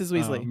mom, Mrs.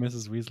 Weasley.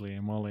 Mrs.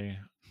 Weasley, Molly.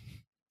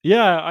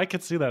 Yeah, I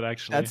could see that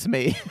actually. That's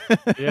me.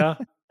 Yeah,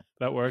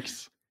 that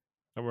works.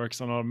 That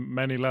works on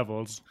many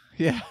levels.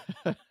 Yeah.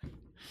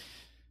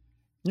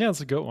 Yeah,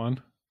 it's a good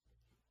one.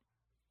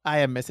 I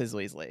am Mrs.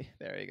 Weasley.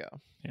 There you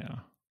go. Yeah.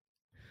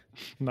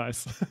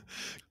 Nice.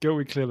 Good,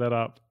 we clear that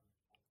up.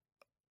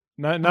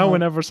 Now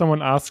whenever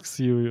someone asks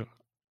you,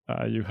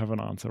 you have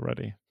an answer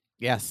ready.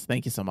 Yes,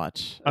 thank you so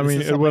much. I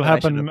mean, it will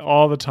happen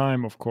all the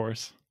time, of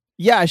course.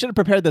 Yeah, I should have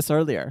prepared this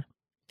earlier.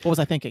 What was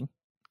I thinking?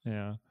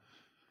 Yeah.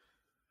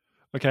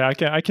 Okay,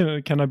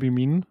 can I be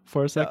mean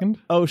for a second?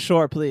 Oh,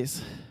 sure,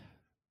 please.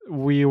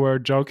 We were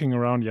joking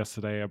around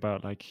yesterday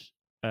about like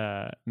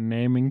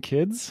naming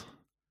kids.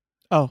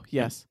 Oh,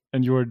 yes.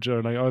 And you were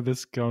like, "Oh,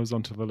 this goes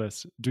onto the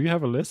list." Do you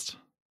have a list?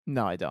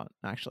 No, I don't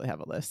actually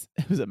have a list.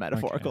 It was a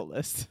metaphorical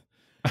list.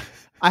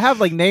 I have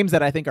like names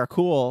that I think are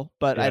cool,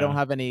 but I don't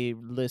have any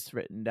lists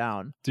written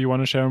down. Do you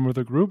want to share them with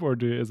a group, or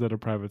is that a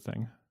private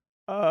thing?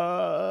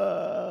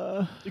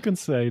 You can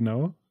say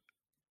no.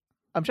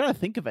 I'm trying to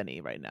think of any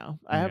right now.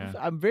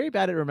 I'm very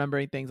bad at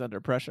remembering things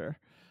under pressure.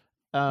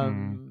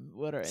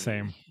 What are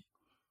same? Any?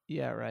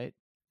 Yeah, right.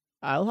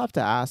 I'll have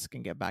to ask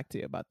and get back to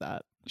you about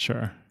that.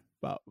 Sure.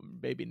 About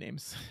baby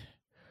names.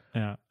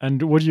 Yeah.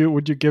 And would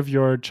you give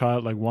your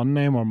child like one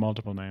name or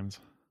multiple names?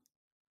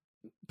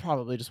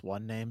 Probably just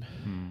one name.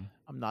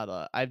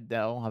 I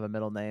don't have a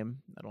middle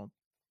name.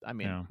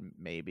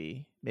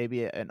 Maybe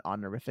an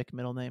honorific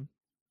middle name.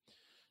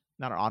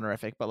 not an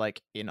honorific, but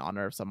like in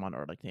honor of someone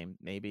or like name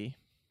maybe.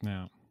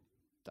 Yeah.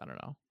 I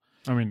don't know.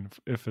 I mean,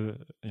 if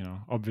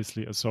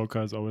obviously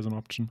Ahsoka is always an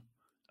option.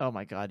 Oh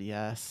my god,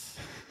 yes.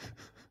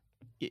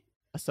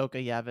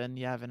 Ahsoka Yavin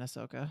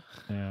Ahsoka.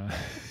 Yeah.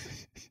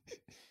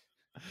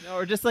 No,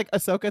 or just like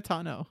Ahsoka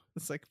Tano.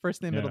 It's like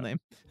first name, middle name.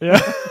 Yeah.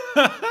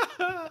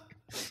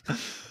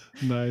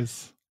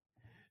 Nice.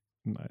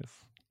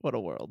 What a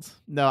world.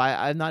 No,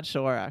 I'm not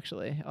sure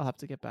actually. I'll have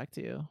to get back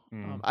to you.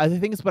 Mm. I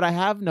think but I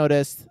have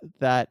noticed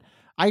that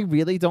I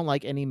really don't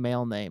like any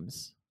male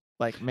names.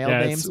 Like male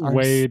names it's are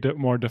way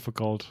more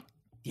difficult.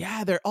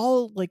 Yeah, they're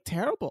all like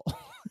terrible.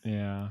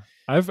 Yeah.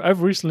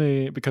 I've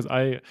recently, because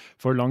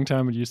for a long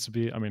time it used to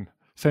be, I mean,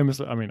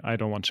 famously, I mean, I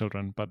don't want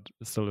children, but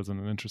it still is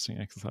an interesting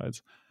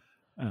exercise.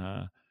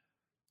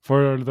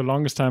 For the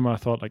longest time I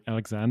thought like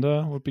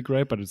Alexander would be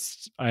great, but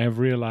I have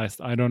realized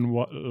I don't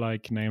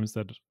like names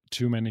that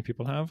too many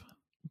people have.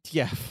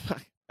 Yeah.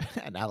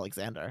 And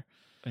Alexander.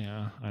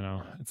 Yeah, I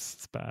know.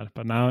 It's bad.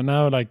 But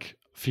now like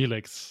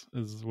Felix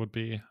would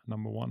be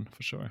number one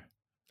for sure.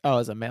 Oh,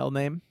 as a male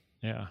name?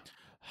 Yeah.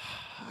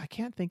 I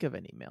can't think of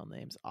any male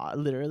names.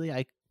 Literally,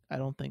 I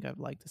don't think I've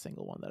liked a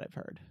single one that I've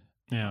heard.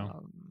 Yeah.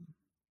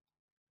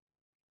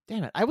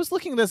 Damn it! I was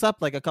looking this up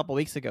like a couple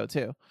weeks ago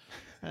too,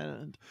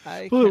 and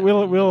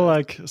we'll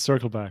like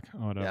circle back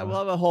or whatever. Yeah, we'll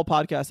have a whole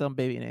podcast on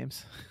baby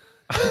names.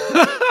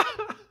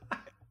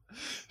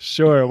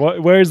 Sure.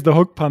 Where's the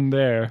hook pun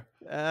there?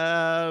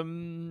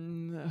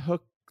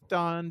 Hooked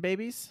on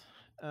babies.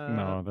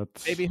 No,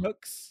 that's baby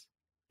hooks.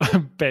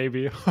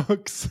 Baby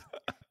hooks.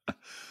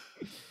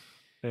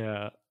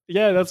 Yeah,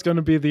 that's going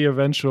to be the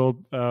eventual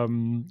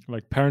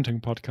like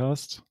parenting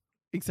podcast.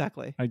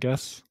 Exactly. I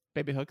guess.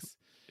 Baby hooks.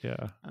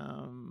 Yeah.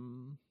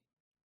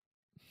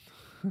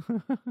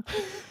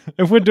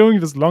 If we're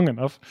doing this long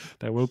enough,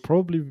 there will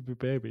probably be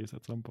babies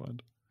at some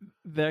point.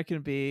 There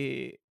can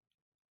be.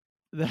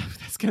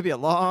 That's going to be a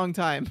long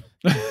time.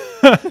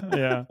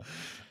 Yeah,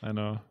 I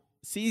know.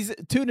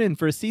 Tune in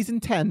for season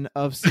 10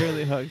 of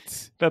Serially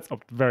Hooked. That's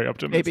very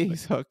optimistic. Baby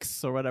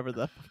hooks or whatever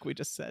the fuck we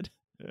just said.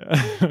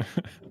 Yeah.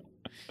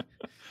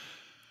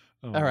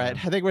 All right.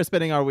 I think we're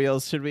spinning our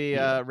wheels. Should we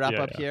wrap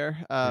up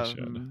here?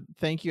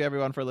 Thank you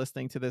everyone for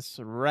listening to this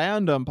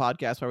random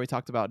podcast where we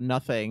talked about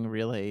nothing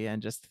really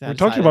and just we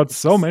talked about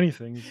so many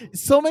things.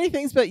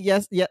 But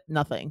yet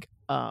nothing.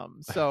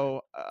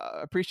 So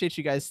appreciate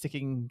you guys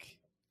sticking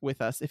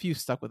with us. If you've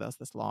stuck with us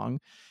this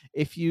long,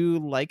 if you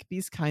like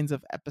these kinds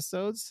of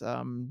episodes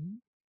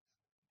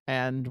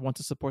and want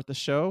to support the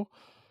show,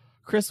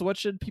 Chris, what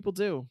should people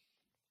do?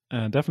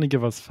 Definitely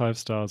give us 5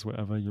 stars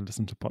wherever you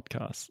listen to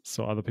podcasts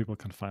so other people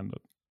can find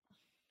it.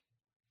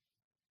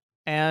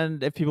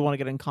 And if people want to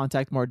get in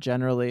contact more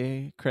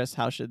generally, Chris,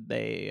 how should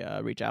they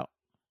reach out?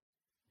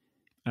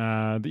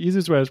 The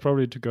easiest way is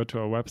probably to go to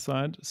our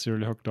website,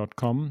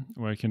 seriallyhooked.com,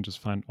 where you can just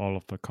find all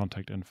of the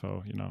contact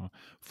info,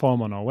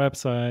 form on our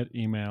website,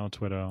 email,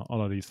 Twitter,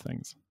 all of these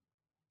things.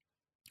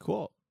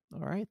 Cool.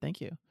 All right.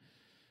 Thank you.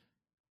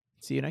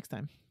 See you next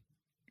time.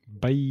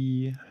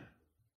 Bye.